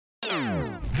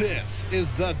This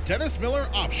is the Dennis Miller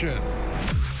Option,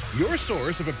 your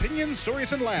source of opinions,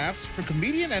 stories, and laughs from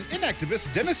comedian and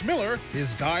inactivist Dennis Miller,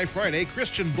 his Guy Friday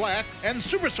Christian Blatt, and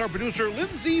superstar producer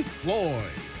Lindsay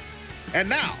Floyd. And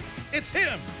now, it's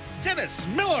him, Dennis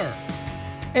Miller.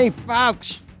 Hey,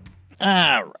 folks.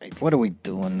 All right, what are we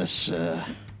doing this,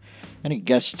 any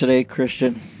guests today,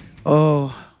 Christian?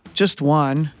 Oh, just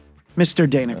one. Mr.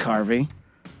 Dana Carvey.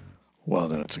 Well,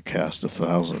 then it's a cast of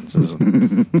thousands, isn't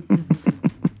it?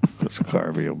 Because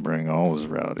Carvey will bring all his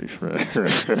rowdy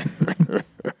friends.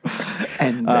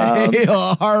 And they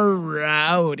are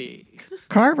rowdy.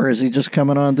 Carver, is he just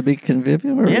coming on to be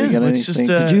convivial? Or Yeah, we got it's anything?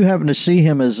 just, Did you happen to see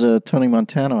him as Tony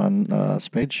Montana on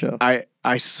Spade Show?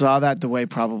 I saw that the way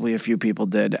probably a few people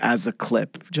did as a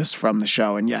clip just from the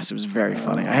show. And yes, it was very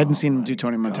funny. I hadn't seen him do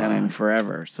Tony Montana in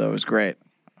forever, so it was great.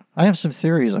 I have some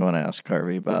theories I want to ask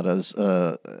Carvey about.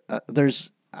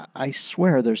 I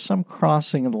swear, there's some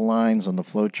crossing of the lines on the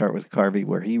flowchart with Carvey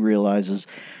where he realizes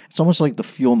it's almost like the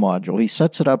fuel module. He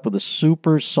sets it up with a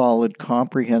super solid,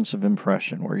 comprehensive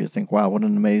impression where you think, wow, what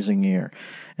an amazing year.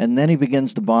 And then he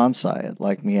begins to bonsai it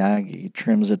like Miyagi. He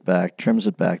trims it back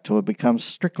till it becomes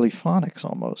strictly phonics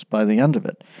almost by the end of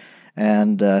it.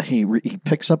 And he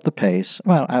picks up the pace.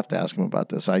 Well, I have to ask him about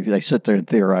this. I sit there and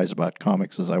theorize about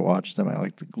comics as I watch them. I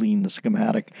like to glean the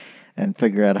schematic and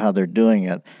figure out how they're doing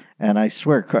it. And I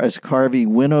swear, as Carvey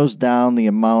winnows down the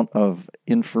amount of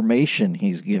information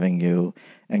he's giving you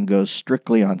and goes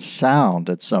strictly on sound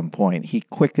at some point, he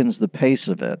quickens the pace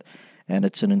of it, and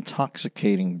it's an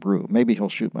intoxicating brew. Maybe he'll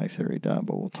shoot my theory down,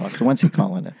 but we'll talk. So when's he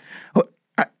calling in? Well,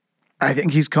 I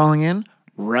think he's calling in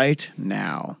right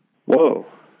now. Whoa.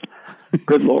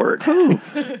 Good Lord.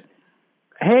 Hey.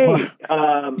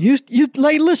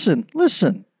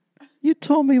 Listen. You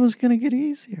told me it was going to get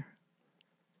easier.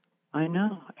 I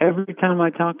know. Every time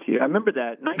I talk to you. I remember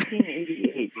that.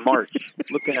 1988, March,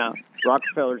 looking out,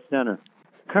 Rockefeller Center.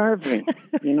 Carvey.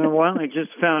 You know what? I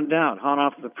just found out, hot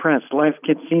off the press, life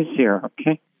gets easier,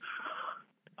 okay?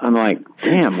 I'm like,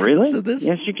 damn, really?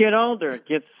 Yes, you get older. It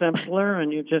gets simpler,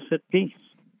 and you're just at peace.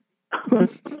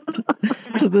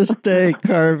 To this day,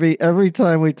 Carvey, every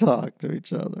time we talk to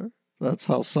each other, that's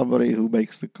how somebody who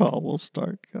makes the call will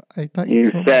start. I thought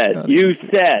you said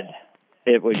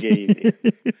it would get easy.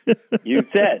 You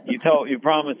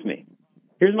promised me.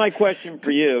 Here's my question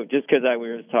for you, just because we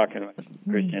were just talking with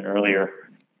Christian earlier.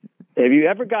 Have you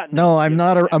ever gotten? No, I'm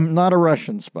not a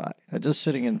Russian spy. I'm just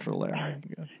sitting in for Larry.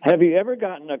 Have you ever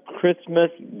gotten a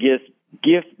Christmas gift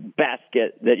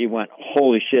basket that you went,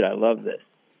 holy shit, I love this?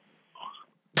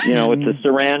 You know, with the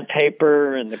saran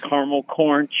paper and the caramel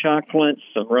corn chocolate,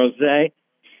 some rosé.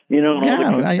 You know,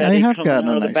 yeah, I have gotten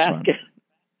a nice one.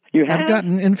 You have? I've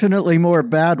gotten infinitely more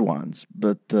bad ones,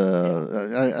 but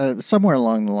somewhere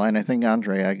along the line, I think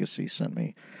Andre Agassi sent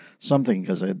me something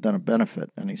because I had done a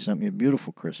benefit, and he sent me a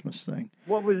beautiful Christmas thing.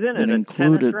 What was in it? A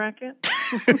tennis racket?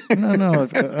 No.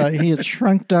 He had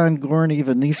shrunk down Goran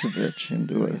Ivanisevic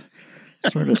into a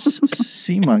sort of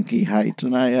sea monkey height,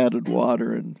 and I added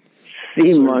water and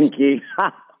sea monkey.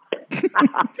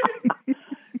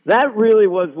 That really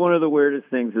was one of the weirdest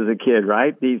things as a kid,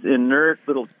 right? These inert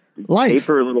little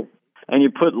paper and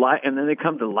you put life, and then they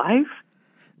come to life.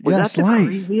 Was that the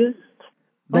craziest?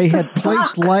 They had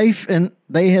placed life in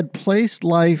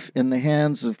the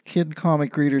hands of kid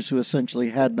comic readers who essentially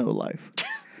had no life.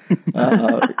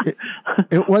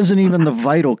 It wasn't even the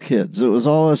vital kids. It was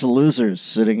all us losers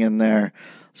sitting in there,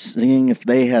 seeing if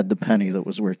they had the penny that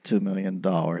was worth $2 million,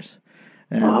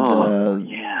 and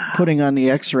putting on the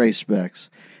X-ray specs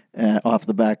off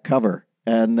the back cover.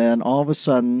 And then all of a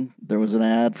sudden, there was an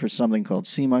ad for something called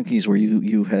Sea Monkeys, where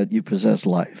you possess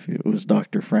life. It was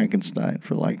Dr. Frankenstein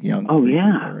for like young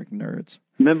nerds.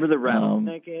 Remember the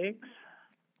rattlesnake eggs?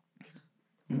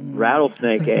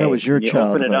 Rattlesnake eggs. That was your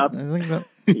childhood. Open it up.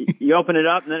 You open it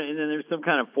up, and then there's some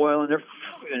kind of foil in there,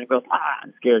 and it goes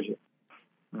and scares you.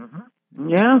 Mm-hmm.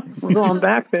 Yeah, we're going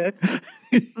back, bitch.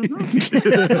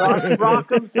 Mm-hmm. Rock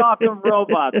 'em, sock 'em,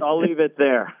 robots. I'll leave it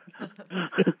there.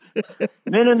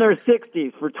 Men in their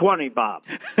 60s for 20, Bob.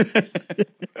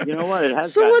 You know what? It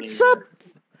has. So what's up?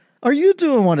 Are you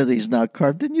doing one of these now,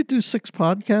 Carv? Didn't you do 6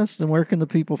 podcasts? And where can the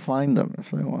people find them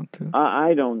if they want to?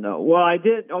 I don't know. Well, I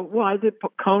did. I did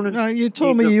Conan. No, you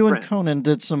told me you and Conan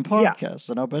did some podcasts,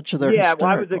 and I'll bet you they're hysterical.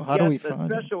 Well, I was a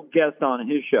special guest on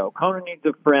his show. Conan Needs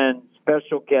a Friend,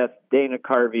 special guest Dana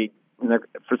Carvey. And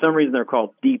for some reason, they're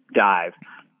called Deep Dive.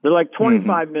 They're like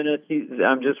 25 minutes.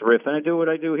 I'm just riffing. I do what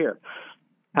I do here.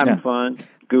 Having fun,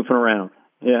 goofing around.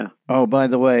 Yeah. Oh, by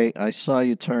the way, I saw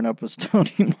you turn up as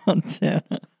Tony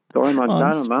Montana. Tony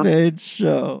Montana, on Spade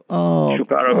Show. Oh,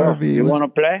 Carvey, you want to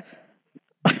play?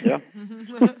 Yeah.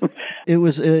 It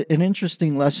was an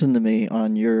interesting lesson to me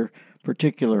on your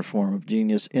particular form of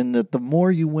genius in that the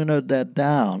more you winnowed that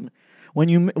down, when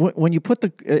you put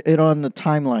it on the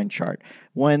timeline chart,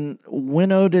 when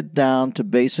winnowed it down to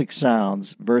basic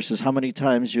sounds versus how many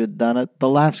times you had done it, the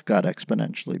laughs got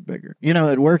exponentially bigger.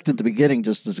 It worked at the beginning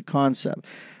just as a concept.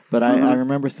 But I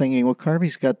remember thinking, well,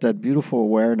 Carvey's got that beautiful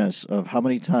awareness of how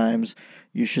many times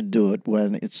you should do it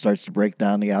when it starts to break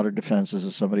down the outer defenses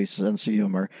of somebody's sense of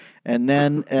humor. And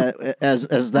then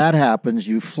as that happens,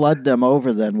 you flood them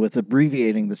over then with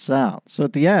abbreviating the sound. So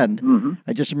at the end,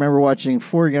 I just remember watching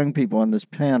 4 young people on this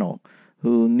panel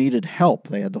who needed help.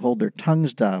 They had to hold their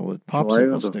tongues down with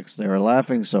popsicle sticks. They were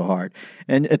laughing so hard.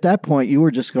 And at that point, you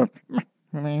were just going...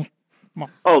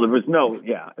 Oh, there was no...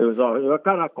 Yeah, it was all...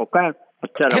 I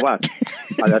tell you what,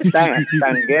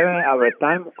 Thanksgiving, every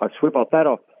time, a sweet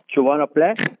potato. You want to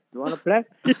play? You want to play?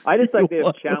 I just like this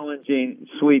challenging,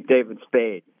 sweet David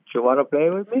Spade. You want to play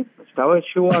with me? That's what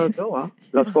you want to do, huh?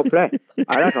 Let's go play.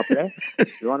 I like to play.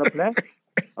 You want to play?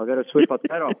 I'll get a sweet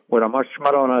potato with a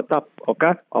marshmallow on the top.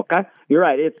 Okay? Okay? You're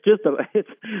right. It's just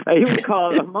I even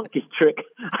call it a monkey trick.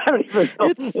 I don't even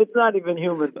know. It's not even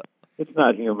human. It's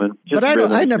not human. But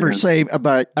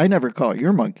I never call it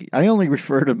your monkey. I only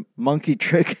refer to monkey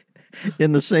trick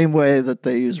in the same way that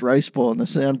they use rice bowl and the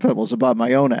sand pebbles about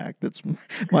my own act. It's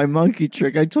my monkey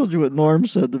trick. I told you what Norm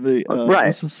said to me. Right.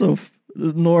 This is so...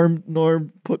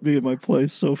 Norm put me in my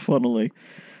place so funnily.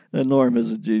 And Norm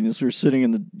is a genius. We were sitting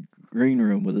in the green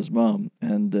room with his mom,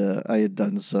 and I had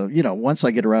done so. Once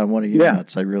I get around one of your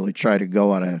nuts, I really try to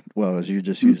go on as you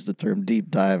just used the term, deep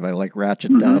dive. I like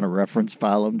ratchet down a reference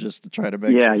column just to try to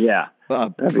make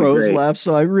pros laugh.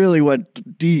 So I really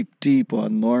went deep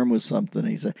on Norm with something.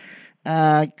 He said,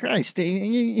 Christ,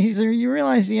 you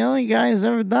realize the only guy who's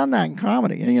ever done that in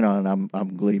comedy. And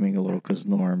I'm gleaming a little because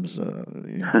Norm's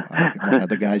one of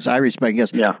the guys I respect.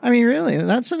 Yes, I mean, really,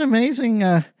 that's an amazing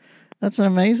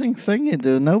thing you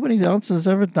do. Nobody else has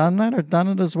ever done that or done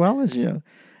it as well as you.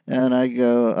 And I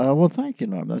go, well, thank you,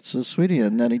 Norm. That's so sweet of you.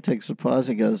 And then he takes a pause.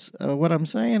 He goes, what I'm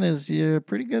saying is you're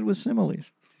pretty good with similes.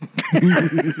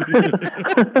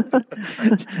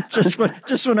 just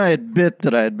when I admit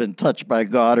that I had been touched by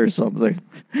God or something,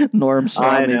 Norm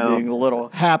saw me being a little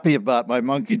happy about my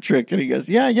monkey trick, and he goes,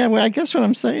 yeah, well, I guess what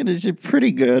I'm saying is you're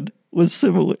pretty good with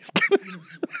similes.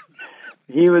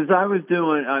 He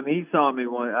saw me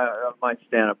one, my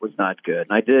stand-up was not good.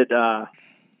 And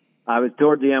I was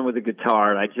toward the end with the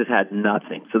guitar, and I just had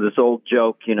nothing. So this old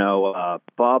joke,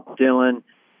 Bob Dylan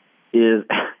is...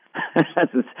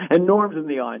 and Norm's in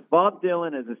the audience. Bob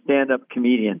Dylan is a stand-up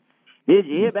comedian. Did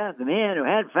you hear about the man who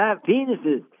had 5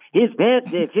 penises? His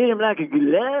pants, they fit him like a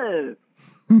glove.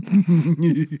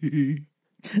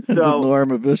 Did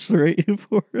Norm eviscerate you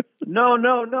for it? No.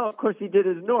 Of course, he did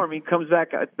his Norm. He comes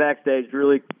backstage,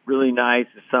 really, really nice.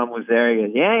 His son was there. He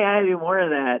goes, yeah, I do more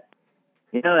of that.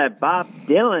 That Bob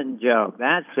Dylan joke.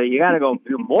 So you got to go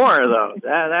do more of those.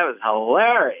 That was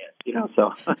hilarious.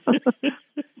 So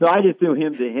I just do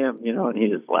him to him, and he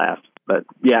just laughed. But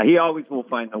yeah, he always will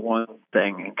find the one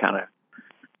thing and kind of,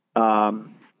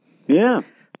 yeah.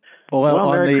 Well,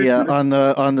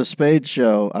 on the Spade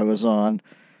show I was on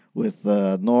with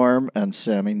Norm and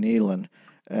Sammy Nealon,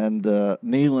 and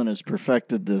Nealon has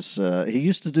perfected this. He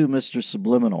used to do Mr.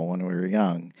 Subliminal when we were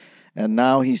young, and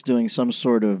now he's doing some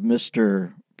sort of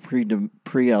Mr.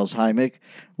 pre-Alzheimer,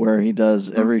 where he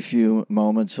does every few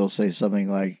moments he'll say something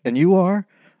like, and you are?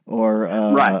 Or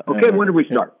right. Okay, when do we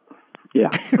start? Yeah.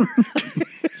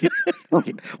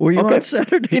 Were you on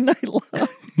Saturday Night Live?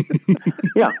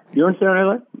 Yeah. You're on Saturday Night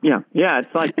Live? Yeah. Yeah,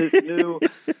 it's like this new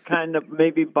kind of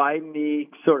maybe Biden-y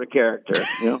sort of character.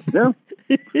 Yeah.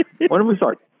 When do we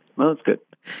start? Well, that's good.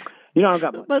 I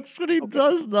got much. That's what he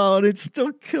does now, and it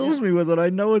still kills me with it. I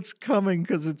know it's coming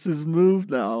because it's his move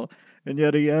now, and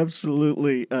yet he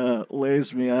absolutely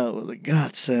lays me out with it.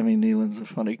 God, Sammy Nealon's a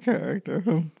funny character.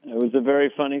 It was a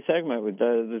very funny segment with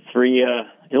the 3,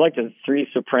 you like the 3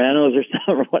 Sopranos or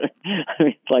something? I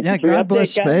mean, like God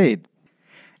bless Spade.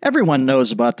 Everyone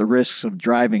knows about the risks of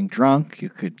driving drunk. You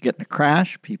could get in a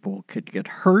crash. People could get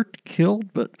hurt,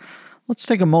 killed, but... Let's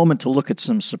take a moment to look at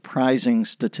some surprising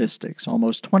statistics.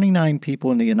 Almost 29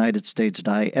 people in the United States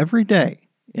die every day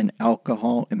in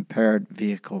alcohol-impaired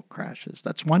vehicle crashes.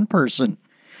 That's one person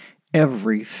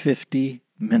every 50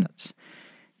 minutes.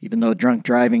 Even though drunk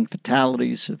driving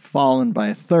fatalities have fallen by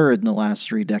a third in the last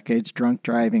 3 decades, drunk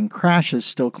driving crashes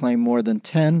still claim more than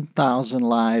 10,000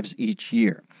 lives each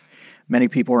year. Many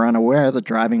people are unaware that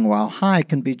driving while high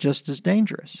can be just as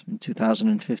dangerous. In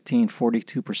 2015,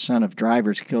 42% of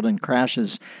drivers killed in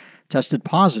crashes tested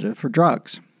positive for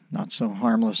drugs. Not so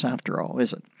harmless after all,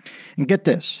 is it? And get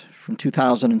this, From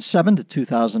 2007 to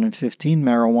 2015,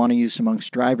 marijuana use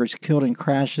amongst drivers killed in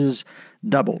crashes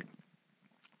doubled.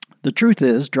 The truth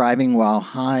is, driving while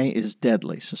high is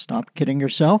deadly, so stop kidding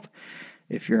yourself.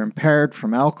 If you're impaired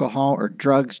from alcohol or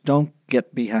drugs, don't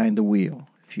get behind the wheel.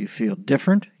 If you feel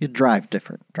different, you drive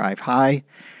different. Drive high,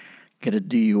 get a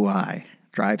DUI.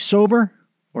 Drive sober,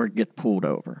 or get pulled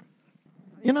over.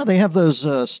 You know, they have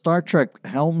those Star Trek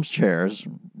Helms chairs.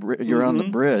 You're on the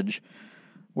bridge.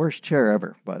 Worst chair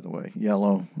ever, by the way.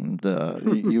 Yellow. And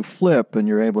you flip, and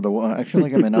you're able to... I feel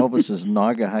like I'm in Elvis's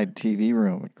Naugahyde TV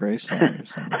room at Graceland or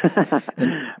something.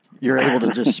 And you're able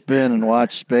to just spin and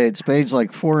watch Spade. Spade's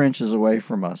like 4 inches away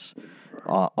from us.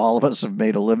 All of us have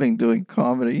made a living doing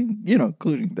comedy, you know,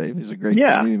 including Dave. He's a great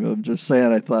comedian. I'm just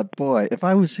saying, I thought, boy, if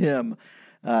I was him...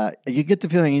 you get the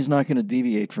feeling he's not going to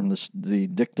deviate from the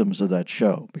dictums of that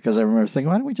show, because I remember thinking,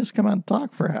 why don't we just come out and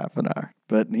talk for half an hour?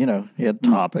 But, you know, he had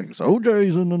topics.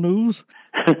 OJ's in the news.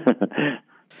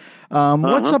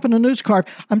 What's up in the news, Carv?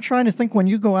 I'm trying to think, when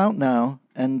you go out now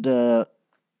and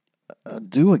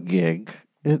do a gig,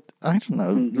 I don't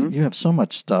know, you have so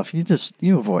much stuff.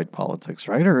 You avoid politics,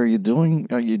 right? Or are you nibbling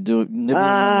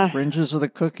on the fringes of the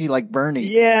cookie like Bernie?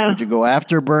 Yeah. Would you go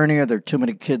after Bernie? Are there too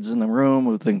many kids in the room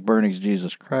who think Bernie's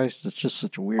Jesus Christ? It's just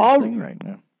such a weird thing right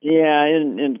now. Yeah,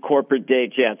 in corporate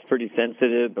dates, it's pretty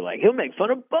sensitive, but like he'll make fun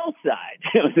of both sides.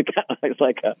 It's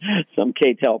like some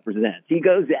KTEL presents. He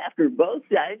goes after both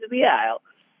sides of the aisle.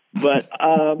 But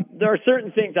there are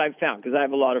certain things I've found, because I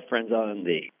have a lot of friends on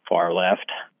the far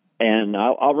left. And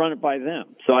I'll run it by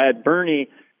them. So I had Bernie,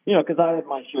 you know, because I had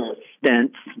my share of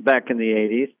stents back in the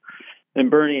 80s. And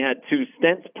Bernie had 2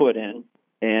 stents put in.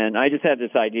 And I just had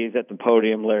this idea. He's at the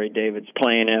podium. Larry David's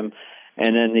playing him.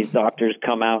 And then these doctors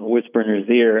come out and whisper in his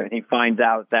ear. And he finds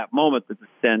out at that moment that the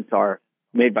stents are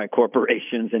made by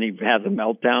corporations. And he has a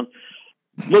meltdown.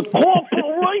 The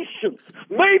corporations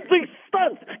made these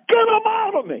stents. Get them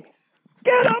out of me.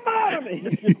 Get him out of me!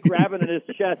 He's just grabbing at his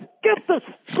chest. Get the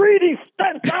 3D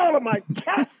stents out of my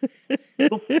chest! The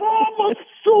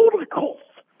pharmaceuticals!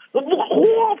 The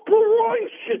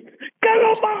corporation! Get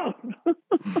him out!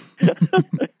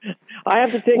 I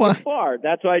have to take it far.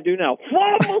 That's what I do now.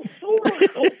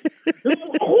 Pharmaceuticals! The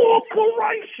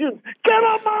corporation! Get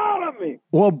him out of me!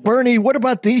 Well, Bernie, what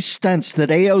about these stents that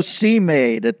AOC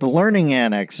made at the Learning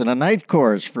Annex and a night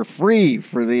course for free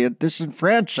for the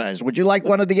disenfranchised? Would you like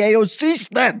one of the AOC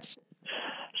stents?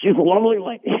 She's a lovely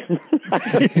lady.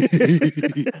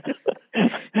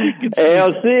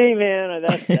 AOC, man,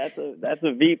 that's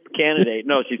a Veep candidate.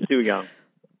 No, she's too young.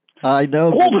 I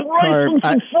know.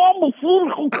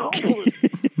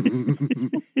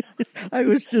 I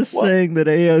was just saying that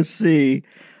AOC,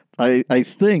 I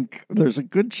think there's a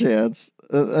good chance,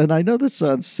 and I know this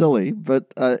sounds silly,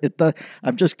 but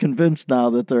I'm just convinced now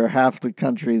that there are half the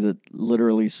country that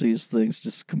literally sees things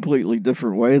just completely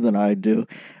different way than I do.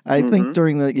 I think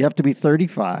you have to be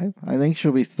 35. I think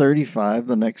she'll be 35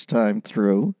 the next time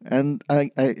through. And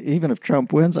I even if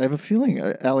Trump wins, I have a feeling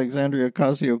Alexandria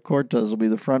Ocasio-Cortez will be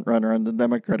the front runner on the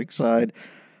Democratic side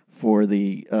for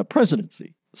the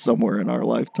presidency somewhere in our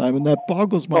lifetime. And that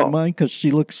boggles my mind, because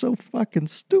she looks so fucking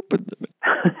stupid to me.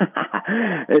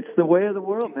 It's the way of the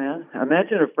world, man.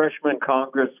 Imagine a freshman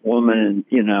congresswoman,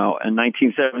 you know, in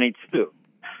 1972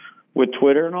 with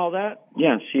Twitter and all that.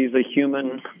 Yeah, she's a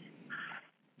human.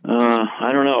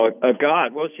 I don't know, a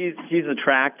god. Well, she's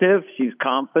attractive. She's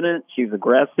confident. She's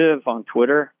aggressive on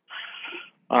Twitter.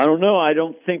 I don't know. I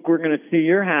don't think we're going to see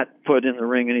your hat put in the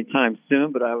ring anytime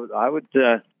soon. But I would.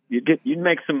 You'd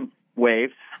make some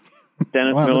waves.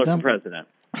 Dennis Miller for president.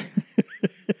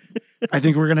 I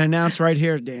think we're going to announce right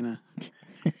here, Dana.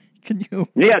 Can you?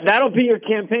 Yeah, that'll be your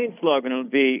campaign slogan. It'll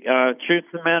be, truth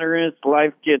of the matter is,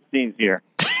 life gets easier.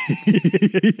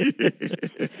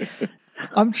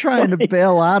 I'm trying to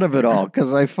bail out of it all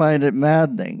because I find it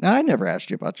maddening. Now, I never asked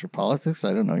you about your politics.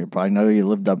 I don't know. You probably know you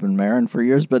lived up in Marin for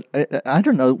years, but I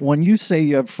don't know. When you say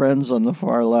you have friends on the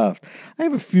far left, I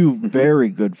have a few very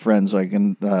good friends I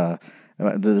can...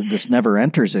 this never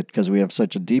enters it because we have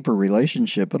such a deeper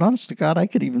relationship. But honest to God, I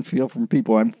could even feel from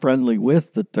people I'm friendly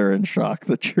with that they're in shock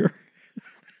that you're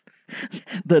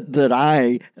that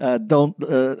I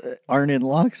aren't in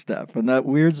lockstep, and that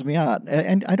weirds me out.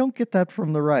 And I don't get that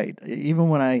from the right, even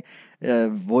when I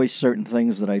voice certain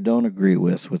things that I don't agree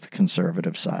with the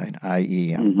conservative side,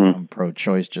 i.e. I'm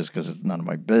pro-choice just because it's none of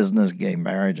my business. Gay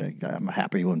marriage, I'm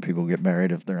happy when people get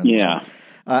married if they're in the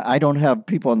I don't have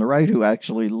people on the right who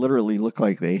actually literally look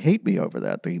like they hate me over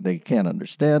that. They can't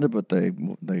understand it, but they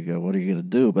go, what are you going to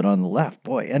do? But on the left,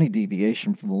 boy, any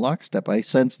deviation from the lockstep, I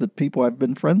sense that people I've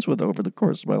been friends with over the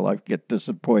course of my life get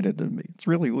disappointed in me. It's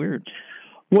really weird.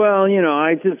 Well,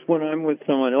 I just, when I'm with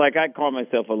someone, like I call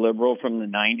myself a liberal from the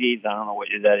 90s. I don't know what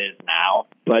that is now.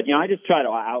 But, I just try to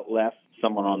out-left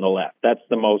someone on the left. That's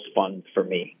the most fun for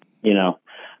me,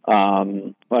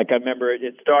 Like I remember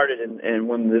it started, and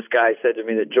when this guy said to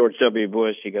me that George W.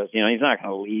 Bush, he goes, he's not going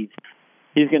to leave.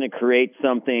 He's going to create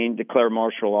something, declare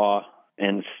martial law,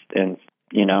 and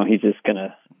he's just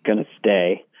gonna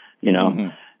stay, Mm-hmm.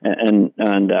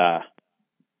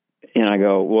 and I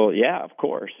go, well, yeah, of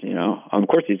course, of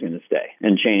course he's going to stay,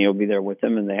 and Cheney will be there with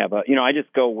him, and they have I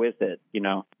just go with it,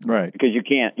 Right. because you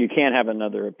can't have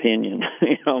another opinion,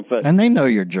 but. And they know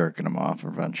you're jerking them off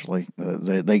eventually.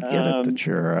 They get it that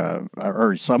you're,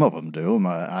 or some of them do.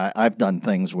 I've done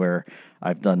things where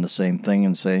I've done the same thing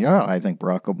and say, I think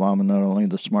Barack Obama not only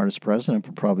the smartest president,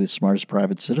 but probably the smartest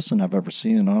private citizen I've ever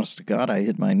seen. And honest to God, I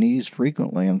hit my knees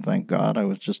frequently, and thank God I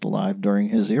was just alive during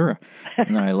his era.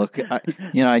 And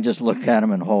I just look at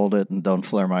him and hold it and don't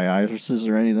flare my irises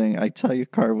or anything. I tell you,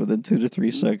 Carl, within 2 to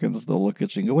 3 seconds, they'll look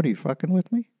at you and go, "What, are you fucking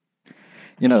with me?"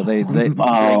 They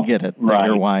get it. Right.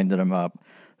 You're winding them up.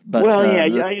 But, I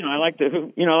like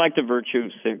the virtue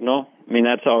signal. I mean,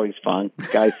 that's always fun. The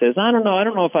guy says, I don't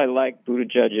know if I like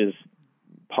Buttigieg's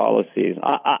policies.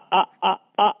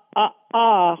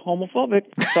 Homophobic.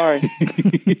 Sorry.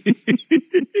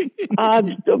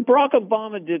 Barack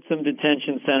Obama did some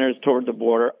detention centers toward the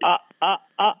border.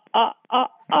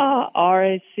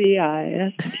 RACIST.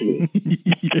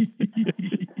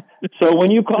 So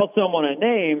when you call someone a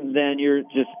name, then you're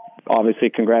just obviously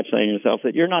congratulating yourself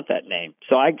that you're not that name.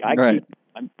 So Right.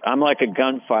 I'm like a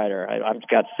gunfighter. I've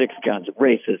got 6 guns: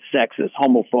 racist, sexist,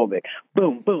 homophobic.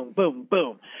 Boom, boom, boom,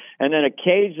 boom. And then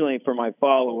occasionally for my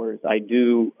followers, I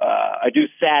do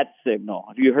sad signal.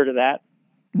 Have you heard of that?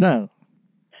 No.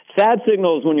 Sad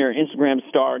signal is when you're an Instagram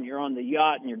star and you're on the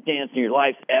yacht and you're dancing. Your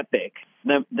life's epic.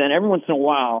 Then every once in a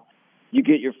while, you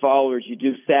get your followers. You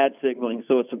do sad signaling,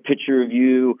 so it's a picture of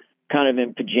you, kind of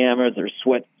in pajamas or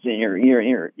sweats in your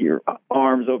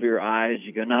arms over your eyes.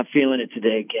 You go, not feeling it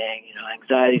today, gang.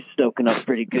 Anxiety's stoking up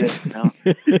pretty good.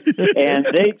 And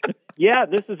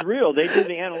this is real. They do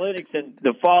the analytics, and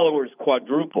the followers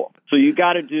quadruple. So you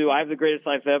got to do I have the greatest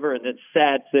life ever, and then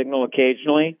sad signal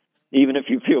occasionally, even if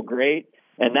you feel great,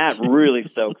 and that really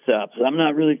stokes up. So I'm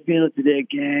not really feeling it today,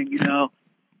 gang.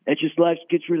 It's just life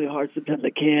gets really hard. Sometimes I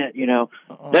can't,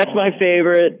 That's my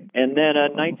favorite. And then a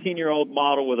 19-year-old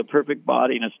model with a perfect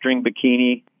body and a string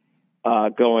bikini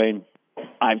going,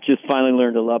 I've just finally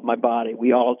learned to love my body.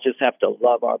 We all just have to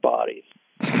love our bodies.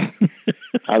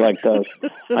 I like those.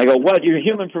 I go, what? You're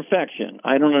human perfection.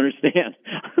 I don't understand.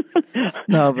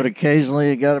 No, but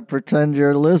occasionally you got to pretend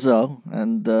you're Lizzo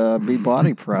and be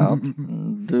body proud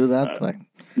and do that thing.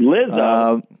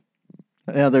 Lizzo?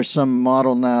 Yeah, there's some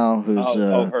model now who's,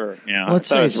 her. Yeah, let's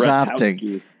say,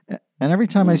 Zaftig. And every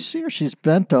time I see her, she's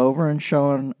bent over and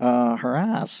showing her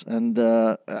ass. And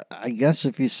I guess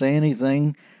if you say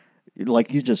anything,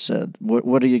 like you just said,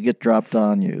 what do you get dropped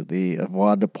on you? The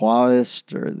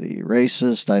avoirdupoisist or the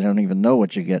racist? I don't even know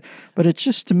what you get. But it's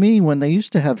just, to me, when they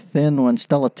used to have thin, when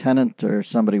Stella Tennant or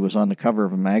somebody was on the cover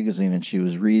of a magazine and she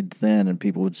was reed thin, and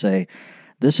people would say,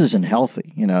 this isn't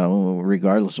healthy,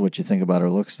 regardless of what you think about her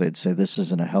looks, they'd say this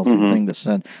isn't a healthy thing to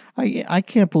send. I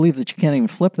can't believe that you can't even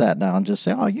flip that now and just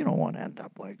say, you don't want to end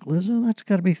up like Lizzo. That's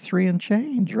got to be 3 and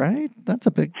change, right? That's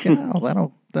a big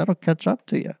gal. That'll catch up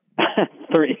to you.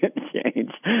 3 and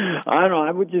change. I don't know. I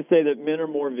would just say that men are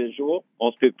more visual.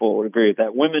 Most people would agree with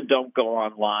that. Women don't go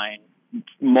online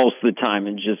most of the time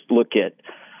and just look at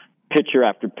picture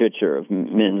after picture of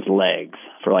men's legs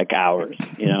for like hours,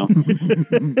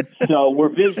 So we're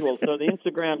visual. So the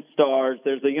Instagram stars,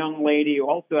 there's a young lady who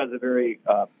also has a very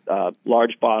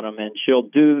large bottom, and she'll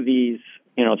do these,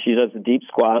 she does a deep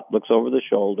squat, looks over the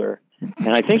shoulder,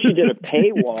 and I think she did a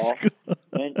paywall,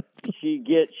 and she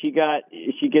gets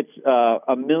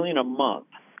 $1 million a month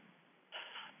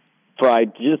for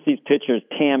just these pictures.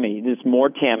 Tammy, this more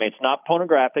Tammy. It's not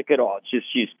pornographic at all. It's just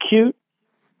she's cute.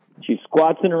 She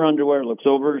squats in her underwear, looks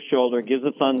over her shoulder, gives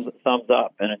a thumbs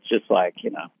up, and it's just like,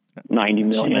 90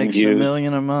 million she makes views. $1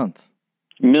 million a month.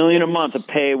 $1 million a month, a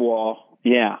paywall.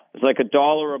 Yeah. It's like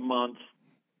 $1 a month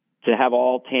to have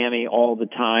all Tammy all the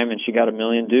time, and she got 1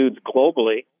 million dudes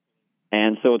globally.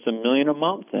 And so it's $1 million a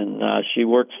month, and she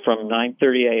works from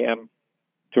 9:30 a.m.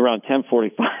 to around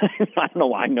 10:45. I don't know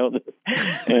why I know this.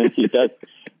 And she does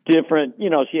different,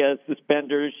 she has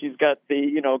suspenders. She's got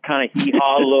the, kind of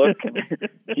hee-haw look.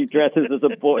 She dresses as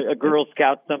a Girl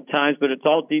Scout sometimes, but it's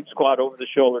all deep squat over the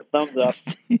shoulder, thumbs up.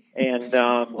 And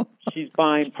she's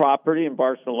buying property in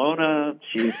Barcelona.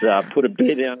 She's put a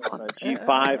bid in on a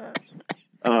G5.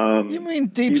 You mean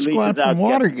deep squat from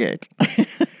Watergate?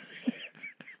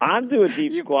 I'd do a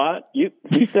deep squat. You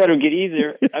said it would get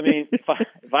easier. I mean,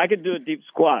 if I could do a deep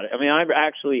squat, I mean, I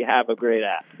actually have a great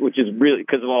ass, which is really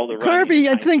because of all the running. Carvey,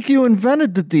 I think you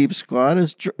invented the deep squat.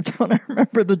 Don't I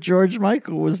remember that George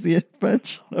Michael was the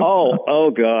invention?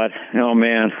 Oh God. Oh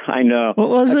man, I know. What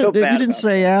was it? You bad didn't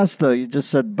say ass though. You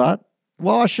just said butt.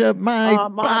 Wash up my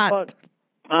butt.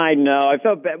 I know. I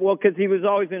felt bad. Well, because he was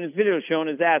always in his video showing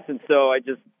his ass, and so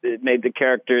it made the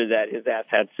character that his ass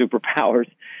had superpowers.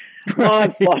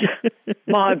 Right.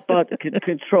 My butt can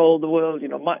control the world. You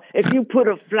know, if you put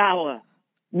a flower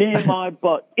near my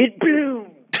butt, it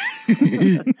blooms.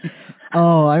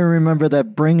 Oh, I remember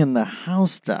that bringing the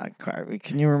house down, Carvey.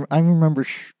 Can you? I remember.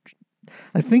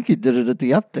 I think you did it at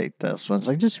the update this once.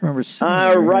 I just remember seeing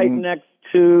right next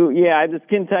to I had the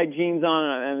skin tight jeans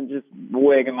on and just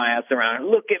wagging my ass around.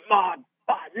 Look at my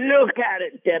butt. Look at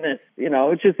it, Dennis. You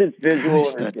know, it's visual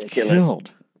and ridiculous.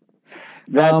 Killed.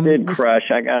 That did crush,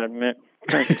 I gotta admit.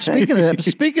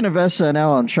 Speaking of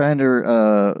SNL, I'm trying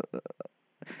to.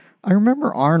 I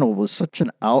remember Arnold was such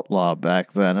an outlaw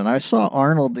back then, and I saw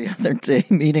Arnold the other day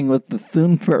meeting with the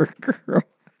Thunberg girl,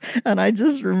 and I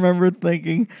just remember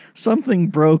thinking something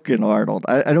broke in Arnold.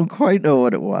 I don't quite know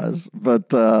what it was,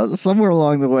 but somewhere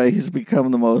along the way, he's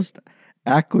become the most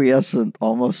acquiescent,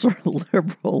 almost sort of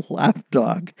liberal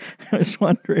lapdog. I was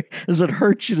wondering, does it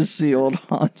hurt you to see old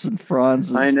Hans and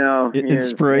Franz's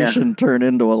inspiration turn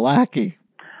into a lackey?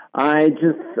 I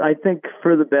think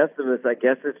for the best of us, I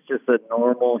guess it's just a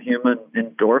normal human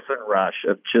endorphin rush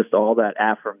of just all that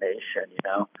affirmation, you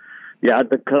know. Yeah,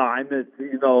 the climate,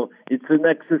 you know, it's an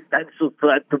existential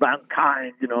threat to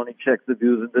mankind, you know, and he checks the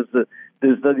views and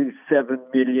there's these 7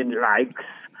 million likes.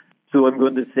 So I'm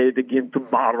going to say it again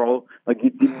tomorrow. I'm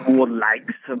getting more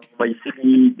likes on my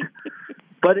feed.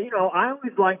 But, you know, I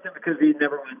always liked him because he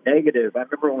never went negative. I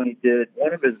remember when he did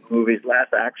one of his movies,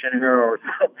 Last Action Hero or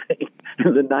something,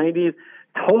 in the 90s,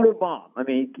 total bomb. I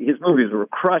mean, his movies were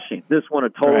crushing. This one, a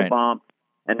total bomb.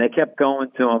 And they kept going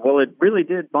to him. Well, it really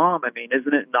did bomb. I mean,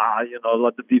 isn't it? Nah, you know, a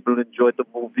lot of people enjoyed the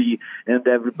movie and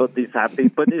everybody's happy.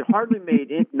 But it hardly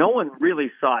made it. No one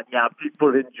really saw it. Yeah,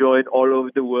 people enjoyed all over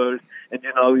the world. And,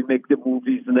 you know, we make the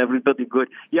movies and everybody good.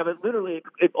 Yeah, but literally,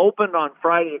 it opened on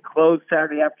Friday. It closed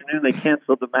Saturday afternoon. They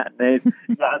canceled the matinees.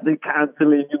 Yeah, they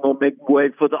canceling, you know, make way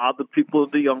for the other people,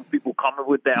 the young people coming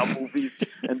with their movies.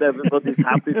 And everybody's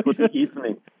happy for the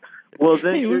evening. Well,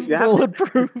 then he was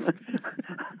bulletproof.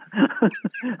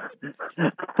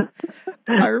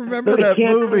 I remember that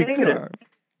movie, Carl.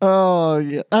 Oh,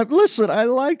 yeah. Listen, I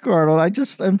like Arnold.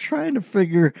 I'm trying to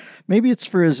figure, maybe it's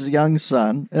for his young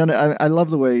son. And I love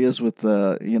the way he is with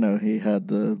you know, he had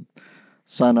the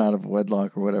son out of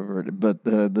wedlock or whatever. But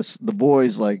the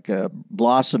boy's like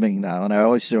blossoming now. And I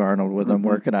always see Arnold with him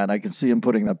working on it. I can see him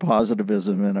putting that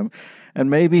positivism in him. And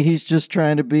maybe he's just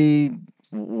trying to be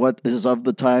what is of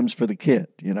the times for the kid,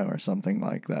 you know, or something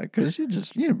like that. Because you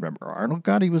remember Arnold.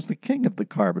 God, he was the king of the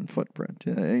carbon footprint.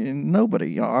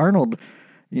 Nobody, Arnold,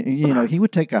 you know, he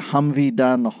would take a Humvee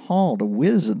down the hall to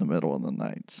whiz in the middle of the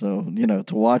night. So, you know,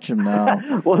 to watch him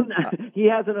now. Well, he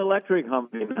has an electric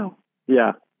Humvee now.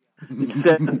 Yeah.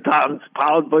 7 tons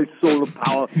powered by solar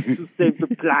power to save the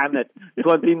planet.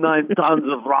 29 tons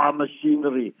of raw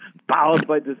machinery powered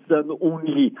by the sun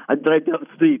only. I drive down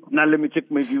the street. Now let me check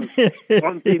my views.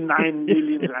 29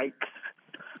 million likes.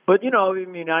 But, you know, I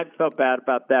mean, I felt bad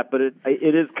about that. But it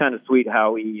is kind of sweet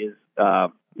how he is,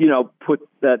 you know, put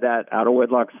that out of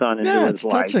wedlock son into his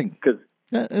life. Touching. Because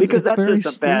that's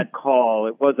just a bad call.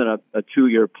 It wasn't a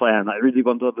 2-year plan. I really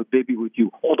want to have a baby with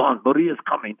you. Hold on, Maria's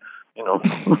coming. You know.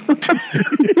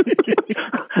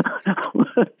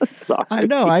 I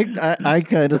know. I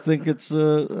kind of think it's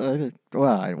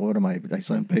what am I?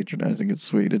 I'm patronizing. It's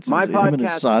sweet. It's him and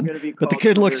his son, but the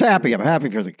kid looks happy. I'm happy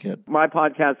for the kid. My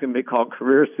podcast is going to be called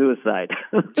Career Suicide.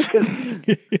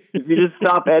 If you just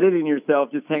stop editing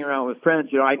yourself, just hang around with friends.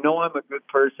 You know, I know I'm a good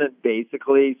person,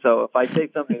 basically. So if I say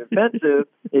something offensive,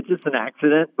 it's just an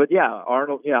accident. But yeah,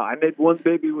 Arnold. Yeah, I made one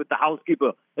baby with the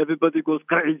housekeeper. Everybody goes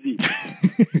crazy.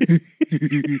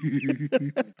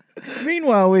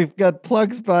 Meanwhile, we've got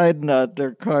Plugs Biden out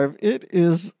there, Carv. It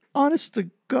is, honest to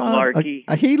God,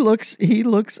 he looks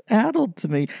addled to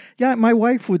me. Yeah, my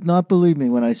wife would not believe me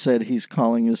when I said he's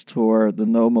calling his tour the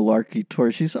No Malarkey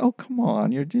Tour. She said, "Oh, come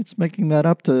on, you're just making that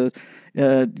up to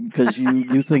because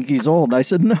you think he's old." And I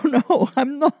said, "No,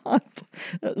 I'm not."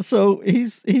 So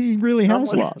he really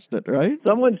has lost it, right?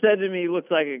 Someone said to me, he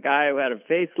looks like a guy who had a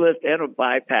facelift and a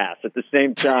bypass at the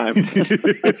same time.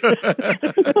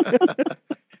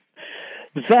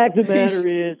 The fact of the matter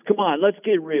is, come on, let's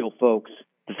get real, folks.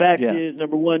 The fact Yeah. is,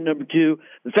 number one, number two.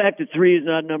 The fact that 3 is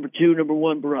not number two, number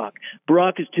one, Barack.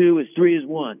 Barack is 2, is 3 is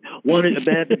 1. 1 is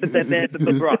Barack.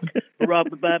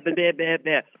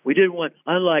 Barack. We did one.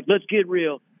 Unlike, let's get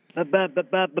real.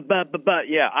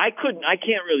 Yeah, I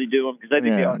can't really do them because I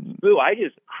think they are boo. I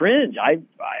just cringe. I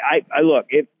look.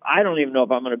 If I don't even know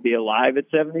if I'm going to be alive at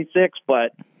 76,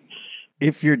 but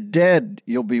If you're dead,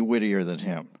 you'll be wittier than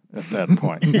him at that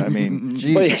point. I mean,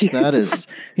 Jesus, that is,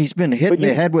 he's been hit in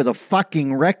the head with a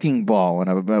fucking wrecking ball in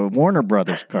a Warner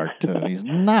Brothers cartoon. He's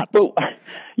nuts. But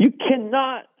you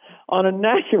cannot, on a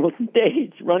national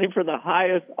stage, running for the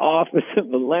highest office in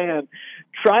the land,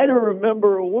 try to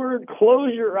remember a word,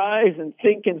 close your eyes, and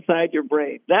think inside your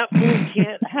brain. That move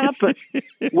can't happen.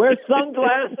 Wear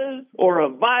sunglasses or a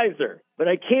visor. But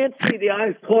I can't see the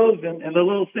eyes closed and the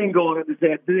little thing going on his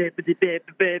head. The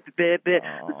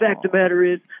fact of the matter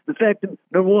is,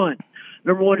 number one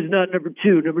is not number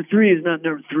two. Number 3 is not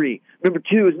number 3. Number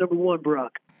 2 is number 1,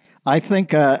 Barack. I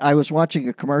think I was watching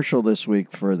a commercial this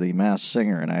week for The Masked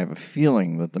Singer, and I have a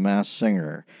feeling that The Masked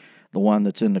Singer, the one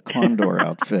that's in the Condor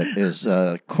outfit, is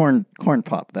corn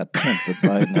pop, that pimp that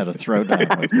Biden had a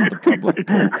throwdown with in the public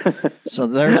pool. So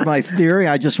there's my theory.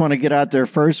 I just want to get out there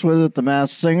first with it. The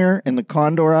Masked Singer in the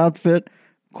Condor outfit,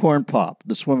 corn pop,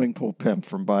 the swimming pool pimp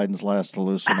from Biden's last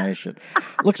hallucination.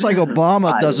 Looks like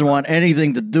Obama doesn't want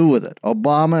anything to do with it.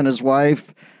 Obama and his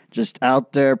wife just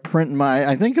out there printing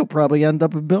I think he'll probably end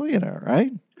up a billionaire,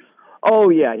 right? Oh,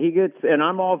 yeah, he gets, and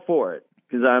I'm all for it.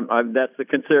 Because that's the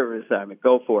conservative side. I mean,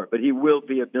 go for it. But he will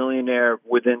be a billionaire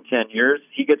within 10 years.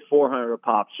 He gets 400 a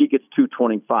pop. She gets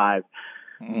 225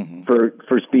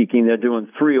 for speaking. They're doing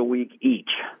 3 a week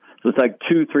each. So it's like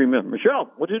 2-3 million. Michelle,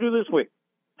 what'd you do this week?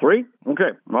 3?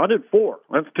 Okay. Well, I did 4.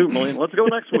 That's 2 million. Let's go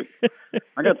next week.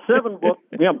 I got 7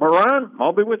 booked. Yeah, Brian,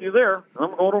 I'll be with you there.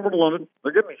 I'm going over to London.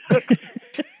 They're giving me 6.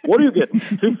 What are you getting?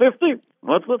 250?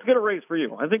 Let's get a raise for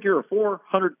you. I think you're a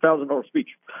 $400,000 speech.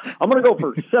 I'm going to go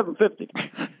for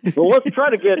 $750. So let's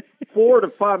try to get 4 to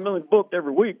 5 million booked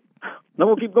every week. Then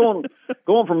we'll keep going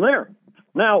from there.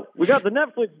 Now we got the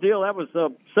Netflix deal. That was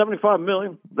 $75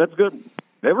 million. That's good.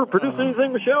 Ever produce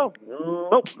anything, Michelle?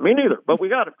 Nope, me neither. But we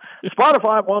got it.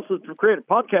 Spotify wants us to create a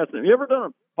podcast. Have you ever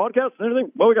done a podcast?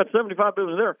 Anything? Well, we got 75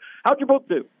 million there. How'd your book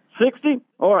do? 60?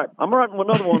 All right, I'm writing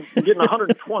another one. I'm getting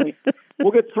 120.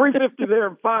 We'll get 350 there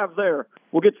and 5 there.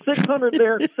 We'll get 600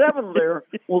 there, 7 there.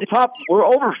 We're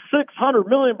over 600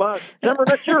 million by September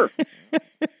next year.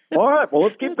 All right, well,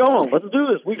 let's keep going. Let's do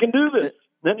this. We can do this.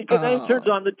 Then he turns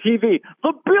on the TV.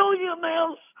 The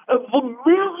billionaires of the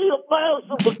millionaires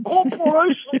of the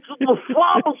corporations and the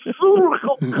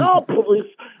pharmaceutical companies,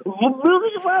 the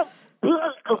millionaires.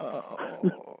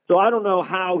 So I don't know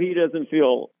how he doesn't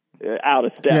feel out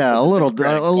of step. Yeah, a little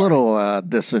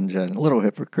disingenuous, a little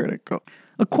hypocritical.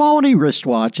 A quality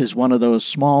wristwatch is one of those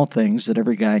small things that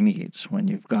every guy needs. When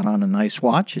you've got on a nice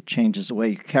watch, it changes the way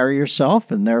you carry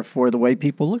yourself and therefore the way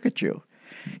people look at you.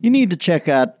 You need to check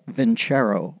out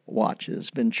Vincero watches.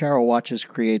 Vincero watches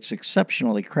creates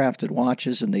exceptionally crafted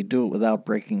watches, and they do it without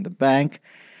breaking the bank.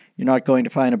 You're not going to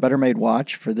find a better-made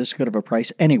watch for this good of a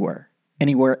price anywhere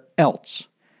else.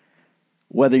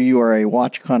 Whether you are a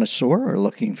watch connoisseur or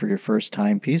looking for your first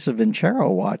timepiece, a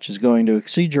Vincero watch is going to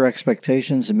exceed your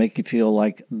expectations and make you feel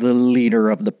like the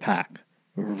leader of the pack.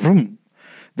 Vroom.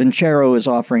 Vincero is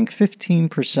offering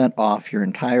 15% off your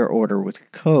entire order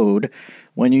with code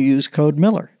when you use code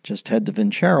Miller. Just head to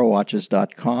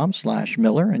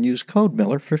vincerowatches.com/Miller and use code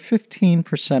Miller for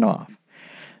 15% off.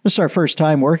 This is our first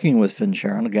time working with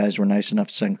Vincero. The guys were nice enough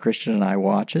to send Christian and I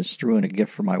watches. Threw in a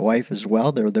gift for my wife as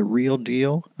well. They're the real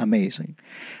deal. Amazing.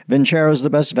 Vincero is the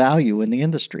best value in the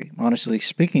industry. Honestly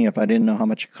speaking, if I didn't know how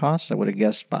much it costs, I would have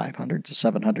guessed $500 to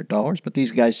 $700. But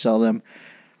these guys sell them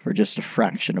for just a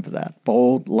fraction of that.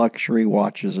 Bold luxury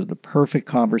watches are the perfect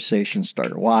conversation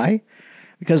starter. Why?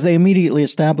 Because they immediately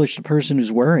establish the person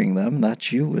who's wearing them,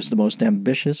 that's you, as the most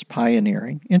ambitious,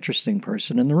 pioneering, interesting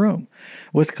person in the room.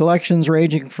 With collections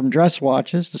ranging from dress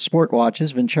watches to sport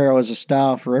watches, Vincero has a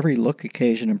style for every look,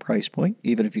 occasion, and price point.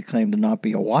 Even if you claim to not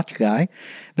be a watch guy,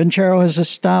 Vincero has a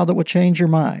style that will change your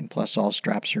mind. Plus, all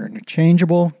straps are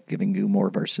interchangeable, giving you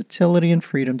more versatility and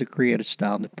freedom to create a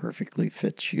style that perfectly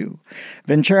fits you.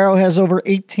 Vincero has over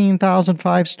 18,000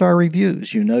 five-star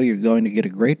reviews. You know you're going to get a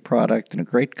great product and a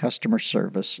great customer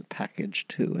service package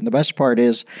too. And the best part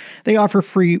is they offer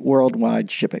free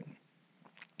worldwide shipping.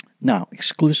 Now,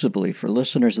 exclusively for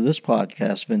listeners of this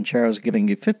podcast, Vincero is giving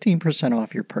you 15%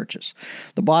 off your purchase.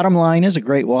 The bottom line is a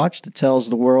great watch that tells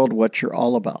the world what you're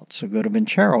all about. So go to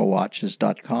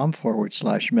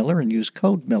vincerowatches.com/Miller and use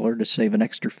code Miller to save an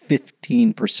extra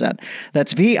 15%.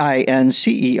 That's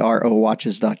VINCERO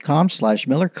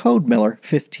watches.com/Miller, code Miller,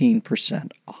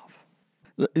 15% off.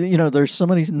 You know, there's so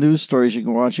many news stories you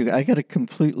can watch. I got to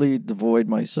completely devoid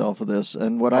myself of this.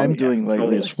 And what I'm doing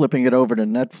lately is flipping it over to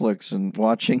Netflix and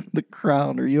watching The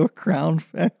Crown. Are you a Crown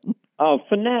fan? Oh,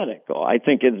 fanatical. I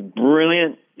think it's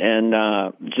brilliant. And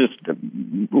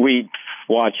we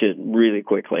watch it really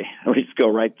quickly. We just go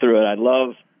right through it. I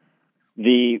love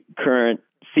the current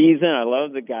season. I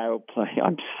love the guy who plays,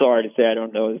 I'm sorry to say I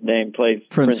don't know his name, plays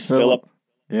Prince Philip.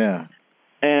 Yeah.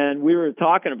 And we were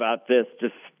talking about this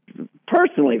just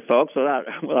personally, folks, without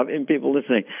people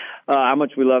listening, how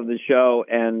much we love the show.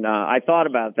 And I thought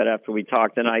about that after we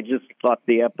talked, and I just thought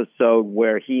the episode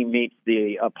where he meets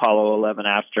the Apollo 11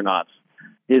 astronauts,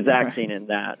 his acting in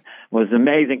that was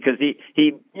amazing because he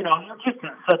you know, you're just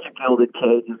in such a gilded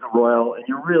cage as a royal, and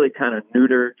you're really kind of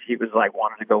neutered. He was like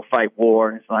wanting to go fight war,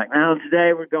 and it's like, now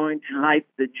today we're going to light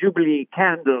the Jubilee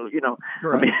candle, you know.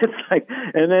 Right. I mean, it's like,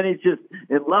 and then he's just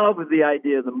in love with the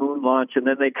idea of the moon launch, and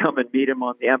then they come and meet him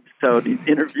on the episode. He's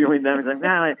interviewing them. He's like,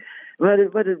 nah, what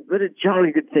a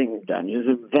jolly good thing we've done. His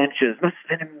adventures must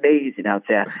have been amazing out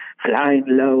there, flying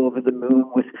low over the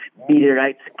moon with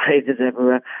meteorites and craters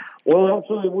everywhere. Well,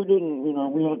 actually, we didn't, you know,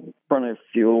 we had plenty of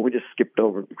fuel. We just skipped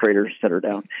over the craters, set her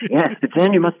down. Yes, but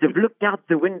then you must have looked out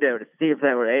the window to see if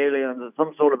there were aliens or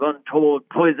some sort of untold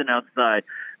poison outside.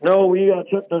 No, we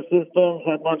checked our systems,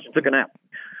 had lunch, and took a nap.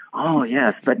 Oh,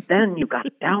 yes, but then you got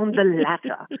down the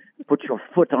ladder, put your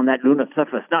foot on that lunar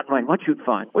surface, not knowing what you'd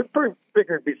find. We figured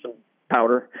it'd be some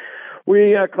powder.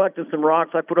 We collected some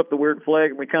rocks. I put up the weird flag,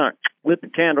 and we kind of lit the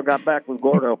candle, got back with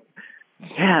Gordo.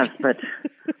 Yes, but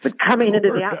coming into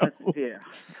the atmosphere.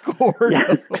 Gordon.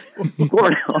 Yes.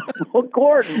 Gordon. Well,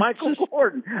 Gordon. Michael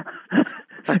Gordon.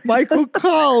 Michael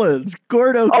Collins.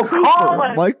 Gordo Cooper.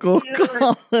 Collins. Michael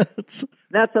Collins.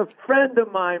 That's a friend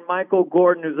of mine, Michael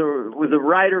Gordon, was a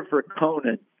writer for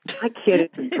Conan. I can't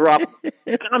even drop.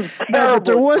 I'm terrible. No,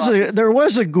 but there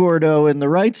was a Gordo in The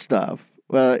Right Stuff.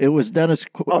 It was Dennis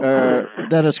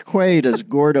Quaid as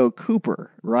Gordo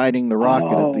Cooper riding the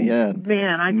rocket at the end.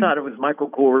 Man, I thought it was Michael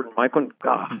Gordon.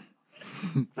 God.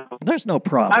 There's no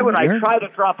problem. Why would I try to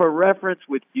drop a reference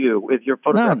with your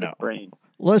photographic brain?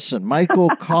 Listen,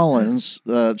 Michael Collins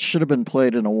should have been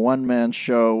played in a one-man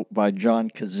show by John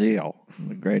Cazale,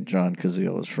 the great John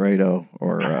Cazale as Fredo,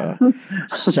 or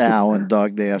Sal in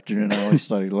Dog Day Afternoon. I always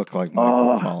thought he looked like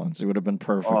Michael Collins. He would have been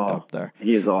perfect up there.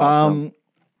 He is awesome.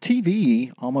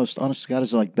 TV, almost, honest to God,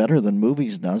 is like better than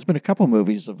movies now. There's been a couple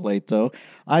movies of late, though.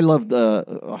 I love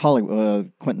the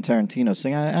Hollywood Quentin Tarantino's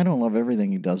thing. I don't love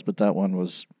everything he does, but that one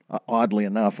was, oddly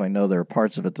enough, I know there are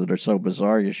parts of it that are so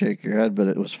bizarre you shake your head, but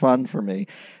it was fun for me.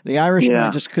 The Irishman I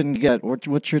just couldn't get.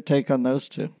 What's your take on those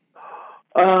two?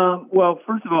 Well,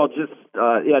 first of all, just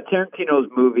Tarantino's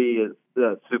movie is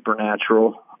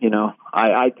supernatural. You know,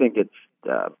 I think it's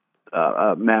a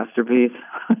masterpiece.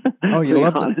 Oh, you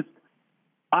loved it?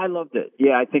 I loved it.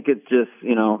 Yeah, I think it's just,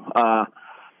 you know,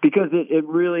 because it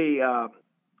really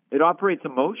it operates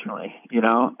emotionally, you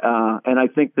know, and I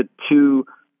think those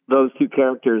two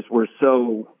characters were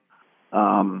so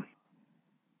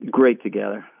great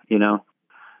together, you know.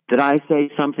 Did I say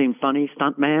something funny,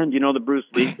 stuntman? You know the Bruce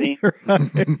Lee scene?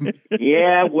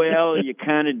 Yeah, well, you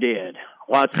kind of did.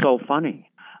 What's so funny?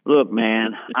 Look,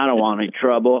 man, I don't want any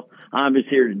trouble. I'm just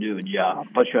here to do a job.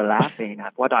 But you're laughing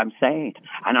at what I'm saying,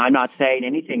 and I'm not saying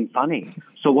anything funny.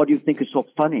 So what do you think is so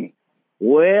funny?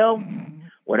 Well,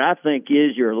 what I think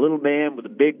is you're a little man with a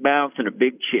big mouth and a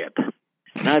big chip.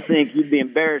 And I think you'd be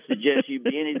embarrassed to suggest you'd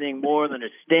be anything more than a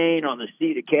stain on the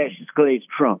seat of Cassius Clay's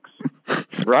trunks.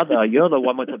 Brother, you're the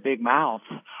one with the big mouth.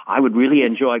 I would really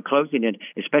enjoy closing it,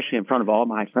 especially in front of all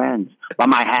my friends. But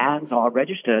my hands are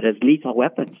registered as lethal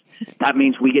weapons. That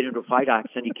means we get into a fight, I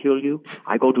accidentally kill you,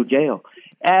 I go to jail.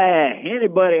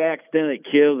 Anybody accidentally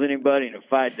kills anybody in a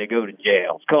fight, they go to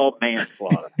jail. It's called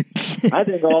manslaughter. I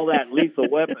think all that lethal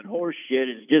weapon horse shit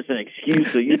is just an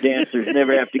excuse so you dancers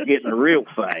never have to get in a real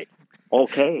fight.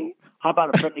 Okay, how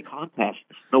about a friendly contest?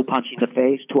 No punching the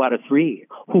face, 2 out of 3.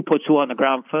 Who puts who on the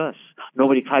ground first?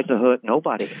 Nobody tries to hurt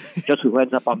nobody, just who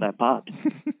ends up on their butt.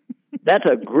 That's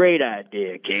a great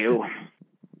idea, Q.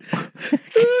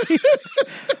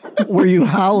 Were you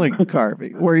howling,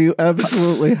 Carvey? Were you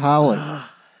absolutely howling?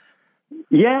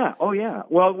 Yeah, oh yeah.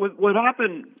 Well, what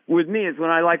happened with me is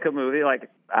when I like a movie, like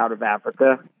Out of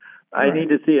Africa, I need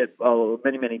to see it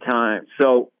many, many times.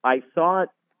 So I saw it,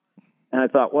 and I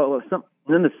thought, well,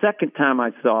 And then the second time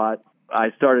I saw it,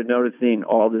 I started noticing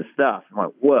all this stuff. I'm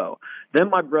like, whoa. Then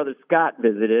my brother Scott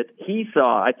visited.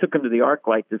 I took him to the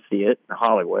ArcLight to see it in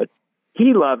Hollywood.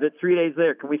 He loved it. 3 days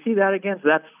later, can we see that again? So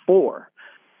that's 4.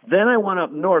 Then I went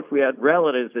up north. We had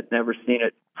relatives that never seen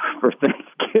it for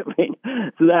Thanksgiving.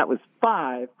 So that was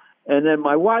 5. And then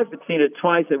my wife had seen it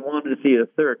twice and wanted to see it a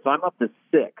third. So I'm up to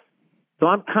 6. So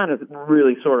I'm kind of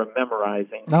really sort of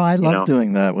memorizing. No, I love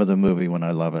doing that with a movie when I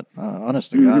love it.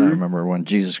 Honest to God, I remember when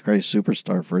Jesus Christ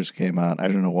Superstar first came out. I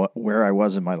don't know where I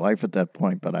was in my life at that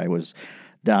point, but I was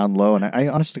down low. And I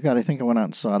honest to God, I think I went out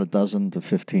and saw it 12 to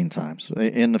 15 times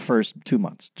in the first 2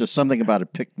 months. Just something about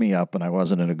it picked me up, and I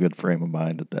wasn't in a good frame of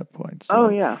mind at that point. So, oh,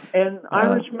 yeah. And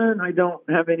Irishman, I don't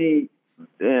have any...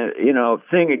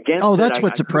 thing against that's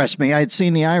what depressed me. I had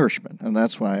seen The Irishman, and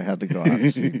that's why I had to go out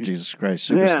and see Jesus Christ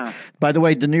Superstar. Yeah. By the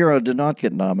way, De Niro did not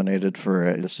get nominated for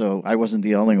it, so I wasn't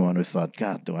the only one who thought,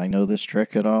 God, do I know this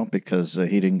trick at all? Because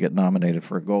he didn't get nominated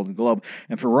for a Golden Globe.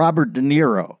 And for Robert De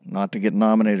Niro not to get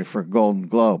nominated for a Golden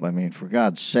Globe, I mean, for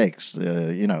God's sakes,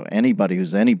 anybody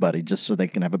who's anybody, just so they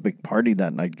can have a big party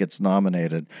that night, gets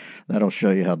nominated. That'll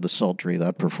show you how desultory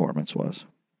that performance was.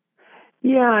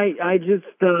 Yeah, I just...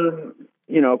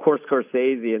 of course,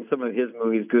 Scorsese and some of his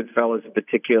movies, Goodfellas in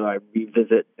particular, I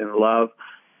revisit and love.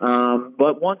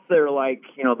 But once they're like,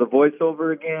 the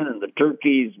voiceover again and the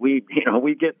turkeys, we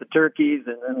get the turkeys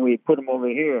and then we put them over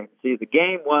here. See, the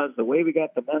game was the way we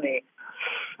got the money.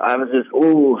 I was just,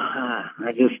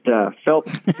 I just felt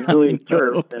really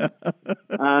turfed.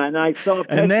 And I saw...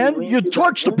 And then you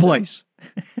torched the place.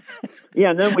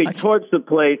 Yeah, and then we torched the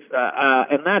place,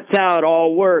 and that's how it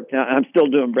all worked. I'm still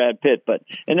doing Brad Pitt,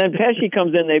 and then Pesci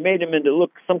comes in. They made him into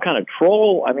look some kind of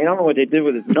troll. I mean, I don't know what they did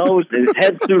with his nose. His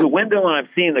head's through the window, and I'm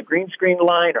seeing the green screen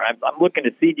line, or I'm looking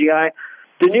at CGI.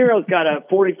 De Niro's got a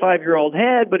 45-year-old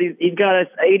head, but he's got an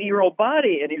 80-year-old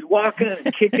body, and he's walking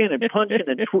and kicking and punching.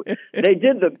 They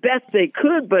did the best they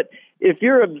could, but if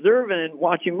you're observing and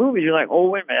watching movies, you're like, oh,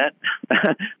 wait a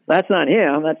minute, that's not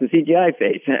him. That's a CGI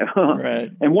face.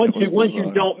 Right. And once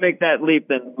you don't make that leap,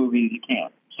 then the movie you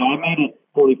can't. So I made it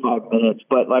 45 minutes.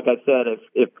 But like I said,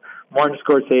 if Martin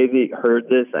Scorsese heard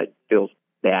this, I'd feel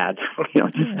bad,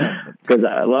 because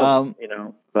I love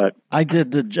him, But I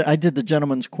did the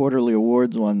Gentleman's Quarterly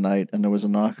Awards one night, and there was a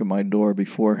knock on my door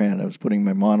beforehand. I was putting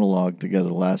my monologue together.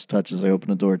 The last touch as I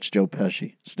opened the door, it's Joe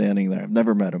Pesci standing there. I've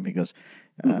never met him. He goes,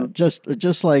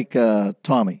 just like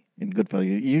Tommy in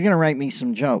Goodfellas, you're going to write me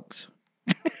some jokes.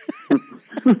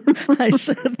 I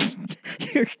said,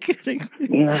 you're kidding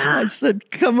me. Yeah. I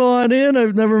said, come on in.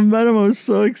 I've never met him. I was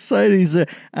so excited. He said,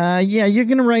 yeah, you're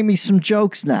going to write me some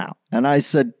jokes now. And I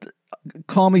said,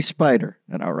 call me Spider,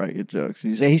 and I'll write you jokes.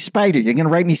 He said, hey, Spider, you're going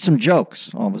to write me some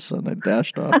jokes. All of a sudden, I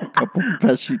dashed off a couple of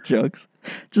Pesci jokes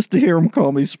just to hear him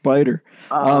call me Spider.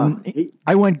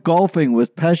 I went golfing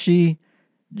with Pesci,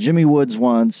 Jimmy Woods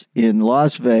once in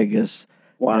Las Vegas.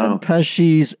 Wow. And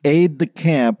Pesci's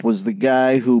aide-de-camp was the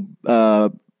guy who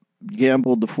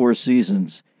gambled the Four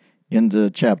Seasons into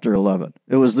Chapter 11.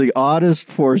 It was the oddest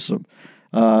foursome,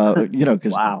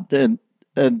 because wow.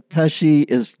 And Pesci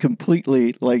is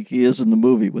completely like he is in the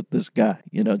movie with this guy,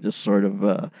 just sort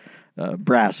of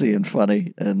brassy and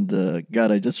funny. And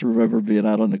God, I just remember being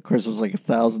out on the course. It was like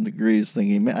 1,000 degrees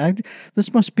thinking, man,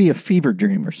 this must be a fever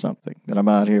dream or something, that I'm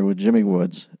out here with Jimmy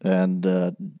Woods and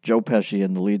Joe Pesci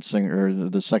and the lead singer, or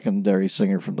the secondary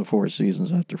singer from the Four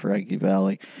Seasons after Frankie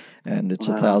Valli. And it's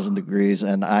 1,000 degrees,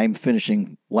 and I'm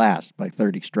finishing last by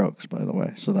 30 strokes, by the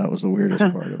way. So that was the weirdest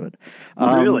part of it.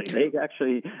 Really? They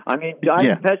actually,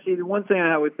 Pesci, the one thing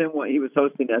I had with him when he was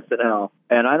hosting SNL,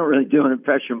 and I don't really do an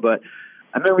impression, but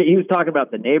I remember he was talking about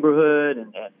the neighborhood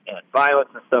and violence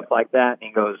and stuff like that, and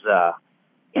he goes,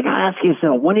 you got to ask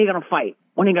yourself, when are you going to fight?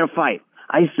 When are you going to fight?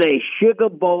 I say, sugar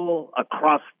bowl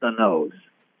across the nose.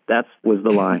 That was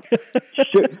the line.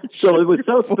 So it was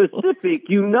so specific.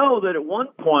 That at one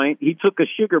point he took a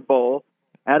sugar bowl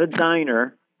at a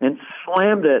diner and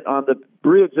slammed it on the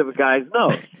bridge of a guy's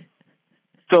nose.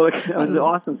 So it was an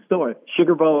awesome story.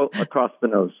 Sugar bowl across the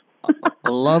nose. I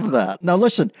love that. Now,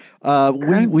 listen,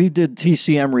 we did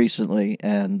TCM recently,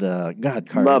 and God,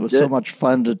 Carvey, it was so much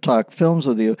fun to talk films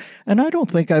with you. And I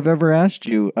don't think I've ever asked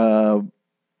you,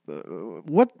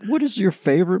 what is your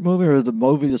favorite movie, or the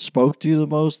movie that spoke to you the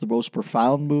most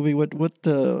profound movie?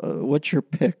 What's your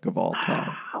pick of all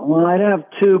time? Well, I'd have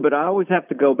two, but I always have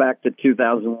to go back to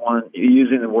 2001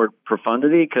 using the word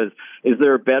profundity, because is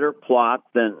there a better plot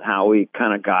than how we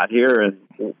kind of got here and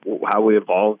how we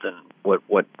evolved and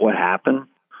what happened?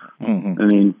 Mm-hmm. I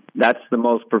mean, that's the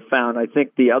most profound. I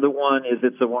think the other one is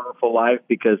It's a Wonderful Life,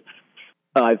 because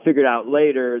I figured out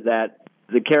later that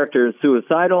the character is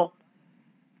suicidal.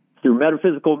 through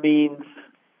metaphysical means,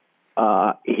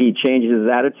 he changes his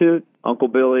attitude. Uncle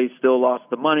Billy still lost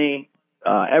the money.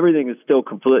 Everything is still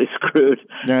completely screwed.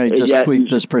 Yeah, he just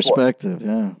tweaked his perspective.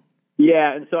 Yeah.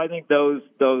 Yeah, and so I think those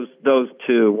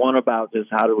two. One about just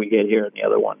how do we get here, and the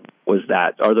other one was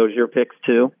that. Are those your picks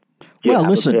too? Well,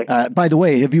 listen. By the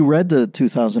way, have you read the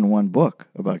 2001 book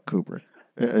about Kubrick?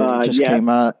 It just came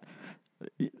out.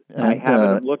 I have it.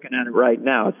 I'm looking at it right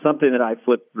now. It's something that I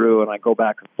flip through and I go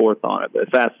back and forth on it. But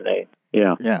it's fascinating.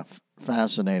 Yeah. Yeah,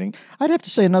 fascinating. I'd have to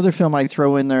say another film I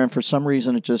throw in there, and for some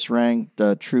reason it just rang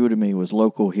true to me, was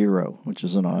Local Hero, which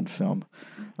is an odd film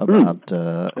about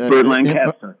Burt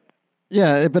Lancaster.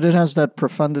 Yeah, but it has that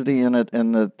profundity in it,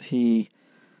 and that he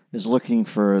is looking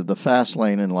for the fast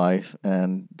lane in life,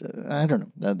 and I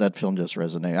don't know, that film just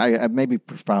resonated. I maybe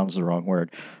profound's the wrong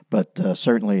word, but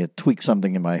certainly it tweaked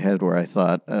something in my head where I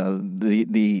thought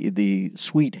the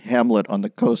sweet hamlet on the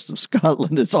coast of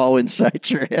Scotland is all inside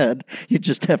your head. You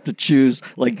just have to choose,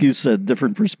 like you said,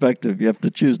 different perspective. You have to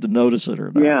choose to notice it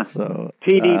or not. Yeah. So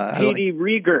P.D.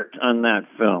 Riegert on that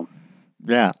film.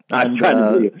 Yeah, I'm trying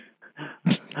to see.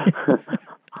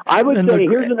 I would say,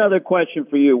 here's another question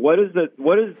for you. What is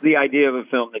the idea of a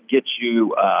film that gets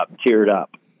you teared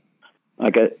up,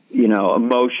 like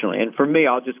emotionally? And for me,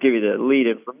 I'll just give you the lead.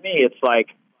 And for me, it's like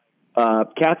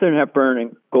Katharine Hepburn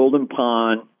and Golden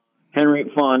Pond.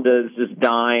 Henry Fonda is just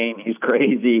dying. He's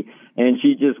crazy, and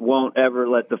she just won't ever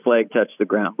let the flag touch the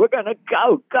ground. We're gonna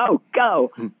go.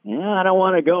 Yeah, I don't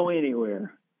want to go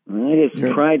anywhere. I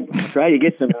just tried to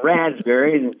get some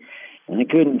raspberries, and I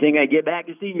couldn't think I'd get back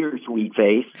to see your sweet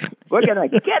face. We're going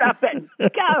to get up and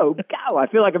go. I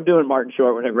feel like I'm doing Martin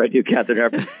Short whenever I do Catherine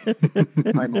Hepburn.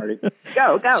 Hi, Marty.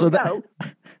 Go.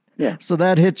 Yeah. So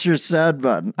that hits your sad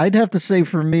button. I'd have to say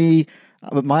for me,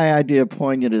 my idea of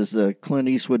poignant is Clint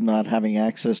Eastwood not having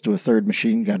access to a third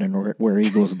machine gun in Where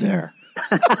Eagles Dare.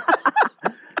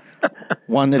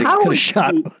 One that he could have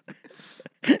shot.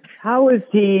 How is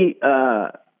he...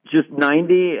 just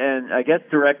 90, and I guess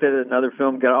directed another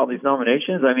film, got all these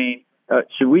nominations. I mean,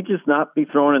 should we just not be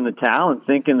throwing in the towel and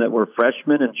thinking that we're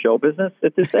freshmen in show business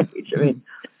at this age? I mean,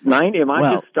 90, am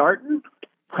I just starting?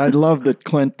 I love that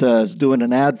Clint is doing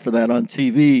an ad for that on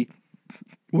TV,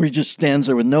 where he just stands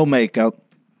there with no makeup,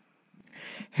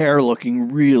 hair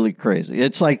looking really crazy.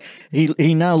 It's like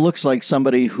he now looks like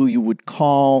somebody who you would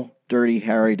call Dirty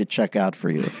Harry to check out for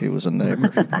you if he was a neighbor.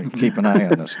 Keep an eye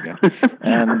on this guy.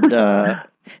 And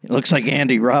it looks like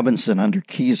Andy Robinson under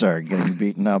Kezar getting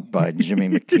beaten up by Jimmy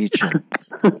McKeechin.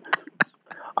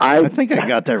 I think I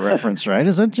got that reference right.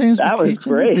 Is that James that McKeechin? Was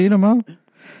great. Beat him up?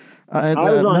 I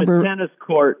was on a tennis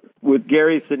court with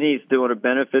Gary Sinise doing a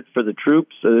benefit for the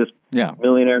troops of this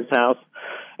millionaire's house.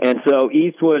 And so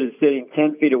Eastwood is sitting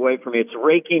 10 feet away from me. It's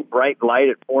raking bright light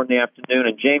at 4 p.m,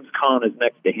 and James Caan is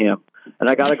next to him. And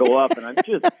I got to go up, and I'm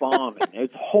just bombing.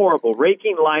 It's horrible.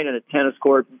 Raking light at a tennis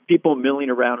court, people milling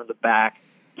around in the back.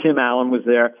 Tim Allen was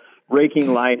there,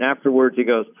 raking light. And afterwards, he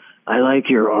goes, "I like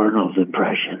your Arnold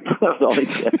impression." That's all he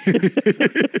said.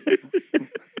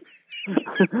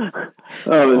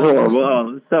 Oh, it was horrible.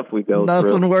 Oh, the stuff we go through.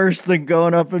 Nothing worse than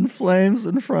going up in flames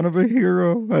in front of a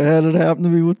hero. I had it happen to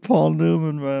me with Paul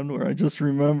Newman, man, where I just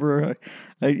remember...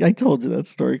 I told you that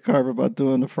story, Carver, about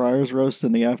doing the Friars Roast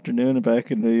in the afternoon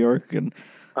back in New York, and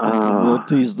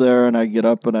Milty's there, and I get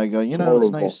up and I go,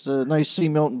 it's nice to see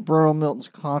Milton Berle. Milton's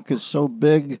cock is so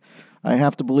big, I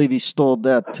have to believe he stole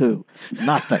that too.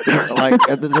 Nothing.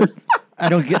 I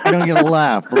don't get a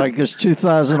laugh. Like there's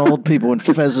 2,000 old people in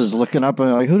fezzes looking up, and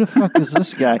I'm like, who the fuck is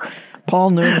this guy?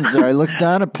 Paul Newman's there. I look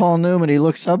down at Paul Newman. He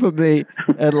looks up at me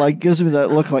and gives me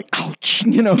that look like, ouch,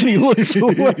 and he looks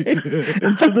away.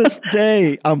 And to this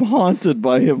day, I'm haunted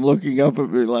by him looking up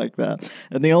at me like that.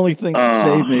 And the only thing that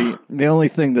saved me, the only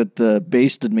thing that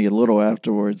basted me a little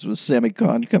afterwards was Sammy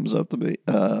Cahn comes up to me,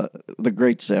 the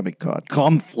great Sammy Cahn,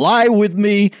 "Come fly with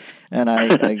me." And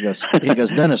he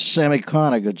goes, "Dennis, Sammy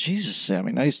Cahn." I go, "Jesus,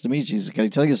 Sammy, nice to meet you. Can I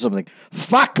tell you something?"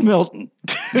 "Fuck Milton."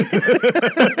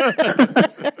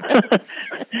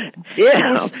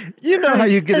 Yeah. You know how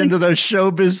you get into those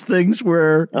showbiz things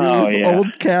where you're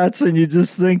old cats and you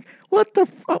just think, what the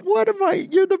fuck? What am I?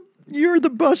 You're the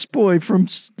busboy from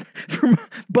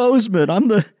Bozeman. I'm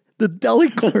the deli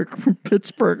clerk from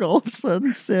Pittsburgh. All of a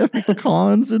sudden, Sammy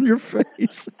Cahn's in your face.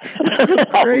 It's so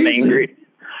crazy. I'm angry.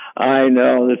 I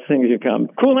know, this thing should come.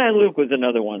 Cool Hand Luke was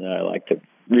another one that I like to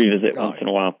revisit once in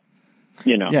a while.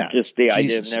 Just the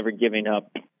idea of never giving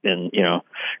up and,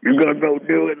 you're going to go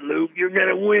do it, Luke. You're going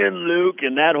to win, Luke.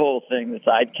 And that whole thing, the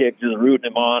sidekick just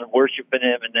rooting him on, worshiping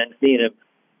him, and then seeing him,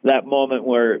 that moment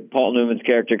where Paul Newman's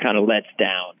character kind of lets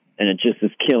down and it just is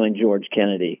killing George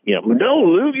Kennedy. You know, no,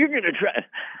 Lou, you're going to try.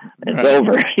 It's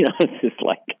over. You know, it's just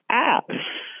like,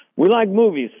 we like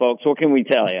movies, folks. What can we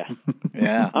tell you?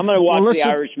 Yeah. I'm going to watch The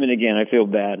Irishman again. I feel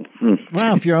bad.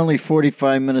 Well, if you're only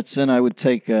 45 minutes in, I would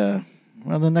take, the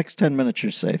next 10 minutes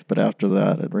you're safe, but after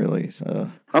that, it really...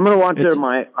 I'm going to watch it on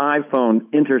my iPhone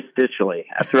interstitially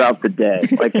throughout the day.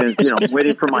 Like,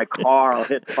 waiting for my car, I'll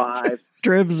hit 5.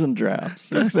 Dribs and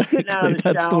drabs. Exactly. Getting out of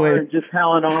the shower and just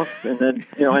telling off, and then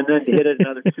hit it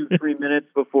another 2-3 minutes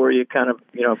before you kind of,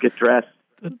 get dressed.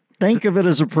 Think of it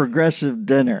as a progressive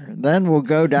dinner. Then we'll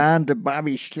go down to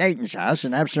Bobby Slayton's house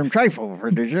and have some trifle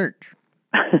for dessert.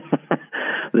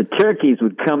 The turkeys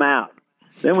would come out.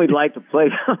 Then we'd like to play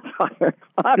on fire.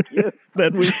 Fuck you.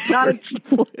 Then we charge the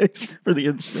place for the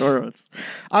insurance.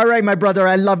 All right, my brother,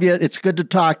 I love you. It's good to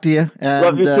talk to you. And,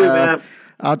 love you too, man.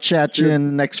 I'll chat you in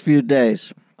the next few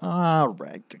days. All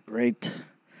right, the great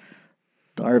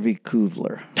Darvey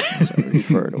Kuvler, as I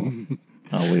refer to him.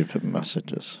 I'll leave him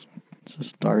messages. Is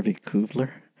this Darvey Kuvler?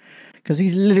 Because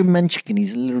he's a little munchkin.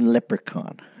 He's a little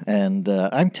leprechaun. And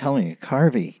I'm telling you,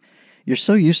 Carvey, you're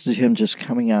so used to him just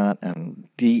coming out and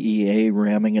DEA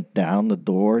ramming it down the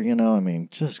door,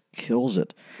 just kills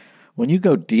it. When you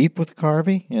go deep with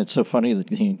Carvey, it's so funny that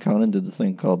he and Conan did the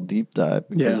thing called Deep Dive.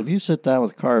 Because if you sit down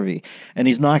with Carvey, and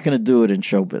he's not going to do it in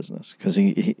show business, because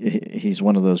he's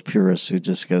one of those purists who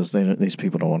just goes, these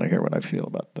people don't want to hear what I feel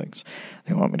about things.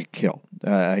 They want me to kill.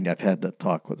 I've had that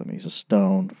talk with him. He's a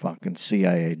stone fucking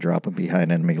CIA dropping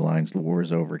behind enemy lines, the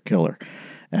war's over, killer.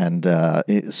 And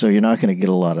so you're not going to get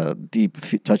a lot of deep,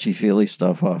 touchy-feely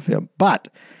stuff off him. But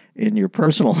in your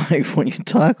personal life, when you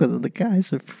talk with him, the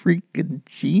guy's a freaking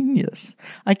genius.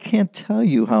 I can't tell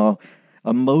you how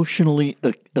emotionally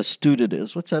astute it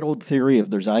is. What's that old theory of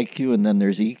there's IQ and then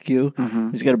there's EQ?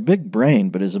 Mm-hmm. He's got a big brain,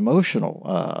 but his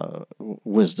emotional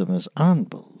wisdom is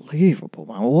unbelievable.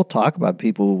 We'll talk about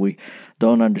people who we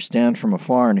don't understand from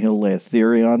afar, and he'll lay a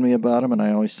theory on me about him, and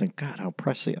I always think, God, how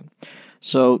prescient.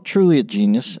 So, truly a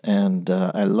genius, and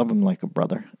I love him like a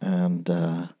brother. And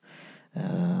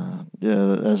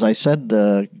as I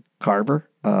said, Carver,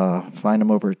 find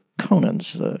him over at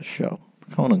Conan's show,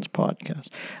 Conan's podcast.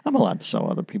 I'm allowed to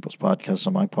sell other people's podcasts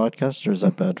on my podcast, or is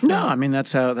that bad for No, I mean,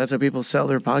 that's how people sell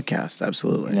their podcasts.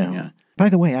 Absolutely. Yeah. By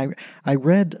the way, I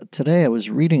read today, I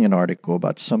was reading an article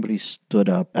about somebody stood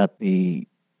up at the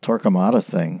Torquemada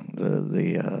thing,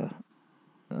 the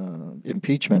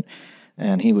impeachment,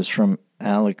 and he was from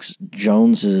Alex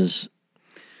Jones's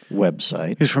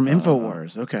website. He's from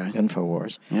InfoWars. Okay.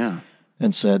 InfoWars. Yeah.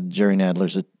 And said Jerry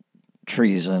Nadler's a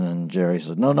treason, and Jerry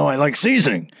said, no, I like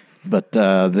seasoning. But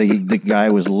the guy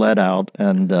was let out,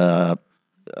 and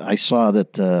I saw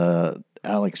that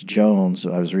Alex Jones,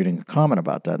 I was reading a comment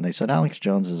about that, and they said Alex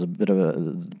Jones is a bit of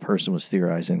the person was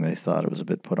theorizing they thought it was a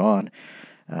bit put on,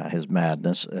 his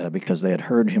madness, because they had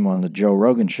heard him on the Joe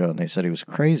Rogan show, and they said he was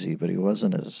crazy, but he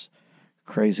wasn't as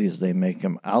crazy as they make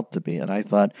him out to be. And I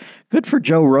thought, good for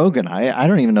Joe Rogan. I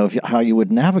don't even know how you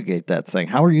would navigate that thing.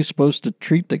 How are you supposed to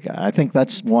treat the guy? I think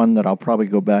that's one that I'll probably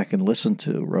go back and listen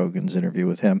to, Rogan's interview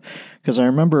with him, because I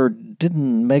remember,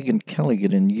 didn't Megyn Kelly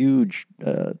get in huge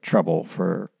trouble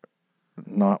for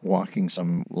not walking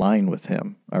some line with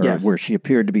him, or where she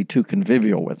appeared to be too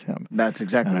convivial with him? That's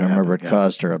exactly what I remember it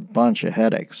caused her a bunch of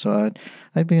headaches. So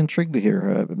I'd be intrigued to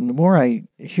hear. The more I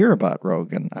hear about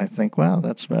Rogan, I think, wow,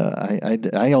 that's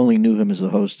I only knew him as the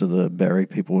host of the Bury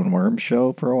People in Worms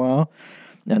show for a while,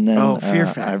 and then Fear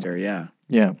Factor, yeah,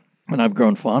 and I've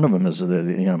grown fond of him as I'm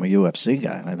a UFC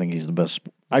guy, and I think he's the best.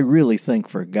 I really think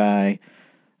for a guy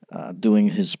doing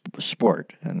his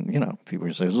sport, and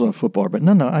people say, "Oh, football," but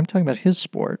no, I'm talking about his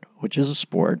sport, which is a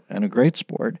sport and a great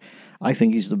sport. I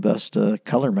think he's the best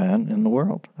color man in the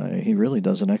world. He really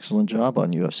does an excellent job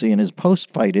on UFC. And his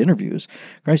post-fight interviews,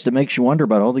 Christ, it makes you wonder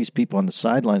about all these people on the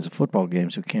sidelines of football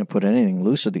games who can't put anything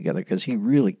lucid together, because he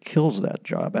really kills that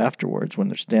job afterwards when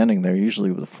they're standing there,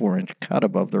 usually with a 4-inch cut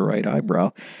above their right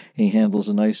eyebrow. He handles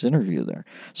a nice interview there.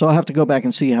 So I'll have to go back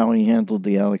and see how he handled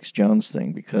the Alex Jones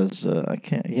thing, because I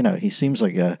can't, he seems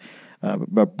like a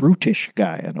brutish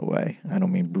guy in a way. I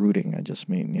don't mean brooding. I just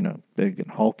mean, big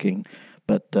and hulking.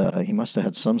 But he must have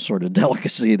had some sort of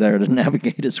delicacy there to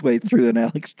navigate his way through an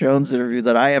Alex Jones interview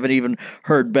that I haven't even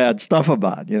heard bad stuff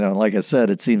about. Like I said,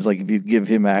 it seems like if you give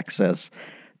him access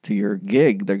to your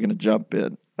gig, they're going to jump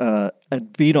in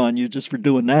and beat on you just for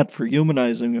doing that, for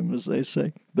humanizing him, as they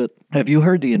say. But have you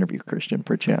heard the interview, Christian,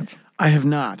 perchance? I have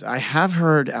not. I have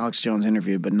heard Alex Jones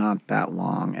interview, but not that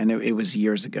long. And it was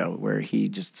years ago, where he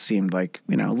just seemed like,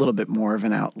 a little bit more of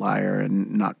an outlier,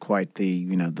 and not quite the,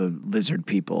 the lizard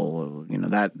people,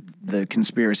 that the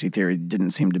conspiracy theory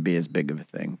didn't seem to be as big of a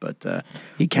thing. But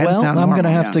he can Well, sound I'm normal, going to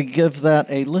have yeah. to give that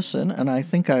a listen, and I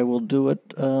think I will do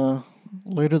it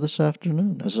later this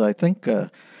afternoon. As I think,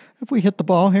 have we hit the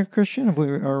ball here, Christian?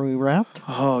 Are we wrapped?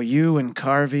 Oh, you and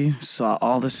Carvey saw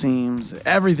all the seams.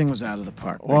 Everything was out of the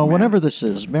park. Well, man. whenever this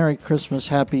is, Merry Christmas,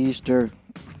 Happy Easter,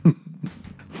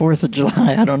 4th of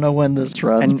July. I don't know when this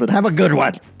runs, but have a good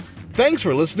one. Thanks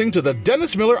for listening to the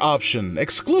Dennis Miller Option,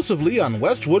 exclusively on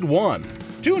Westwood One.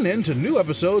 Tune in to new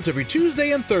episodes every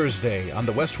Tuesday and Thursday on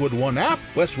the Westwood One app,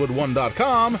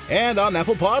 westwood1.com, and on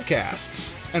Apple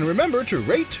Podcasts. And remember to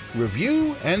rate,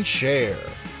 review, and share.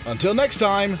 Until next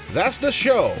time, that's the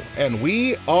show, and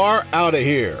we are out of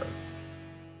here.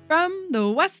 From the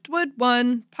Westwood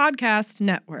One Podcast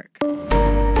Network.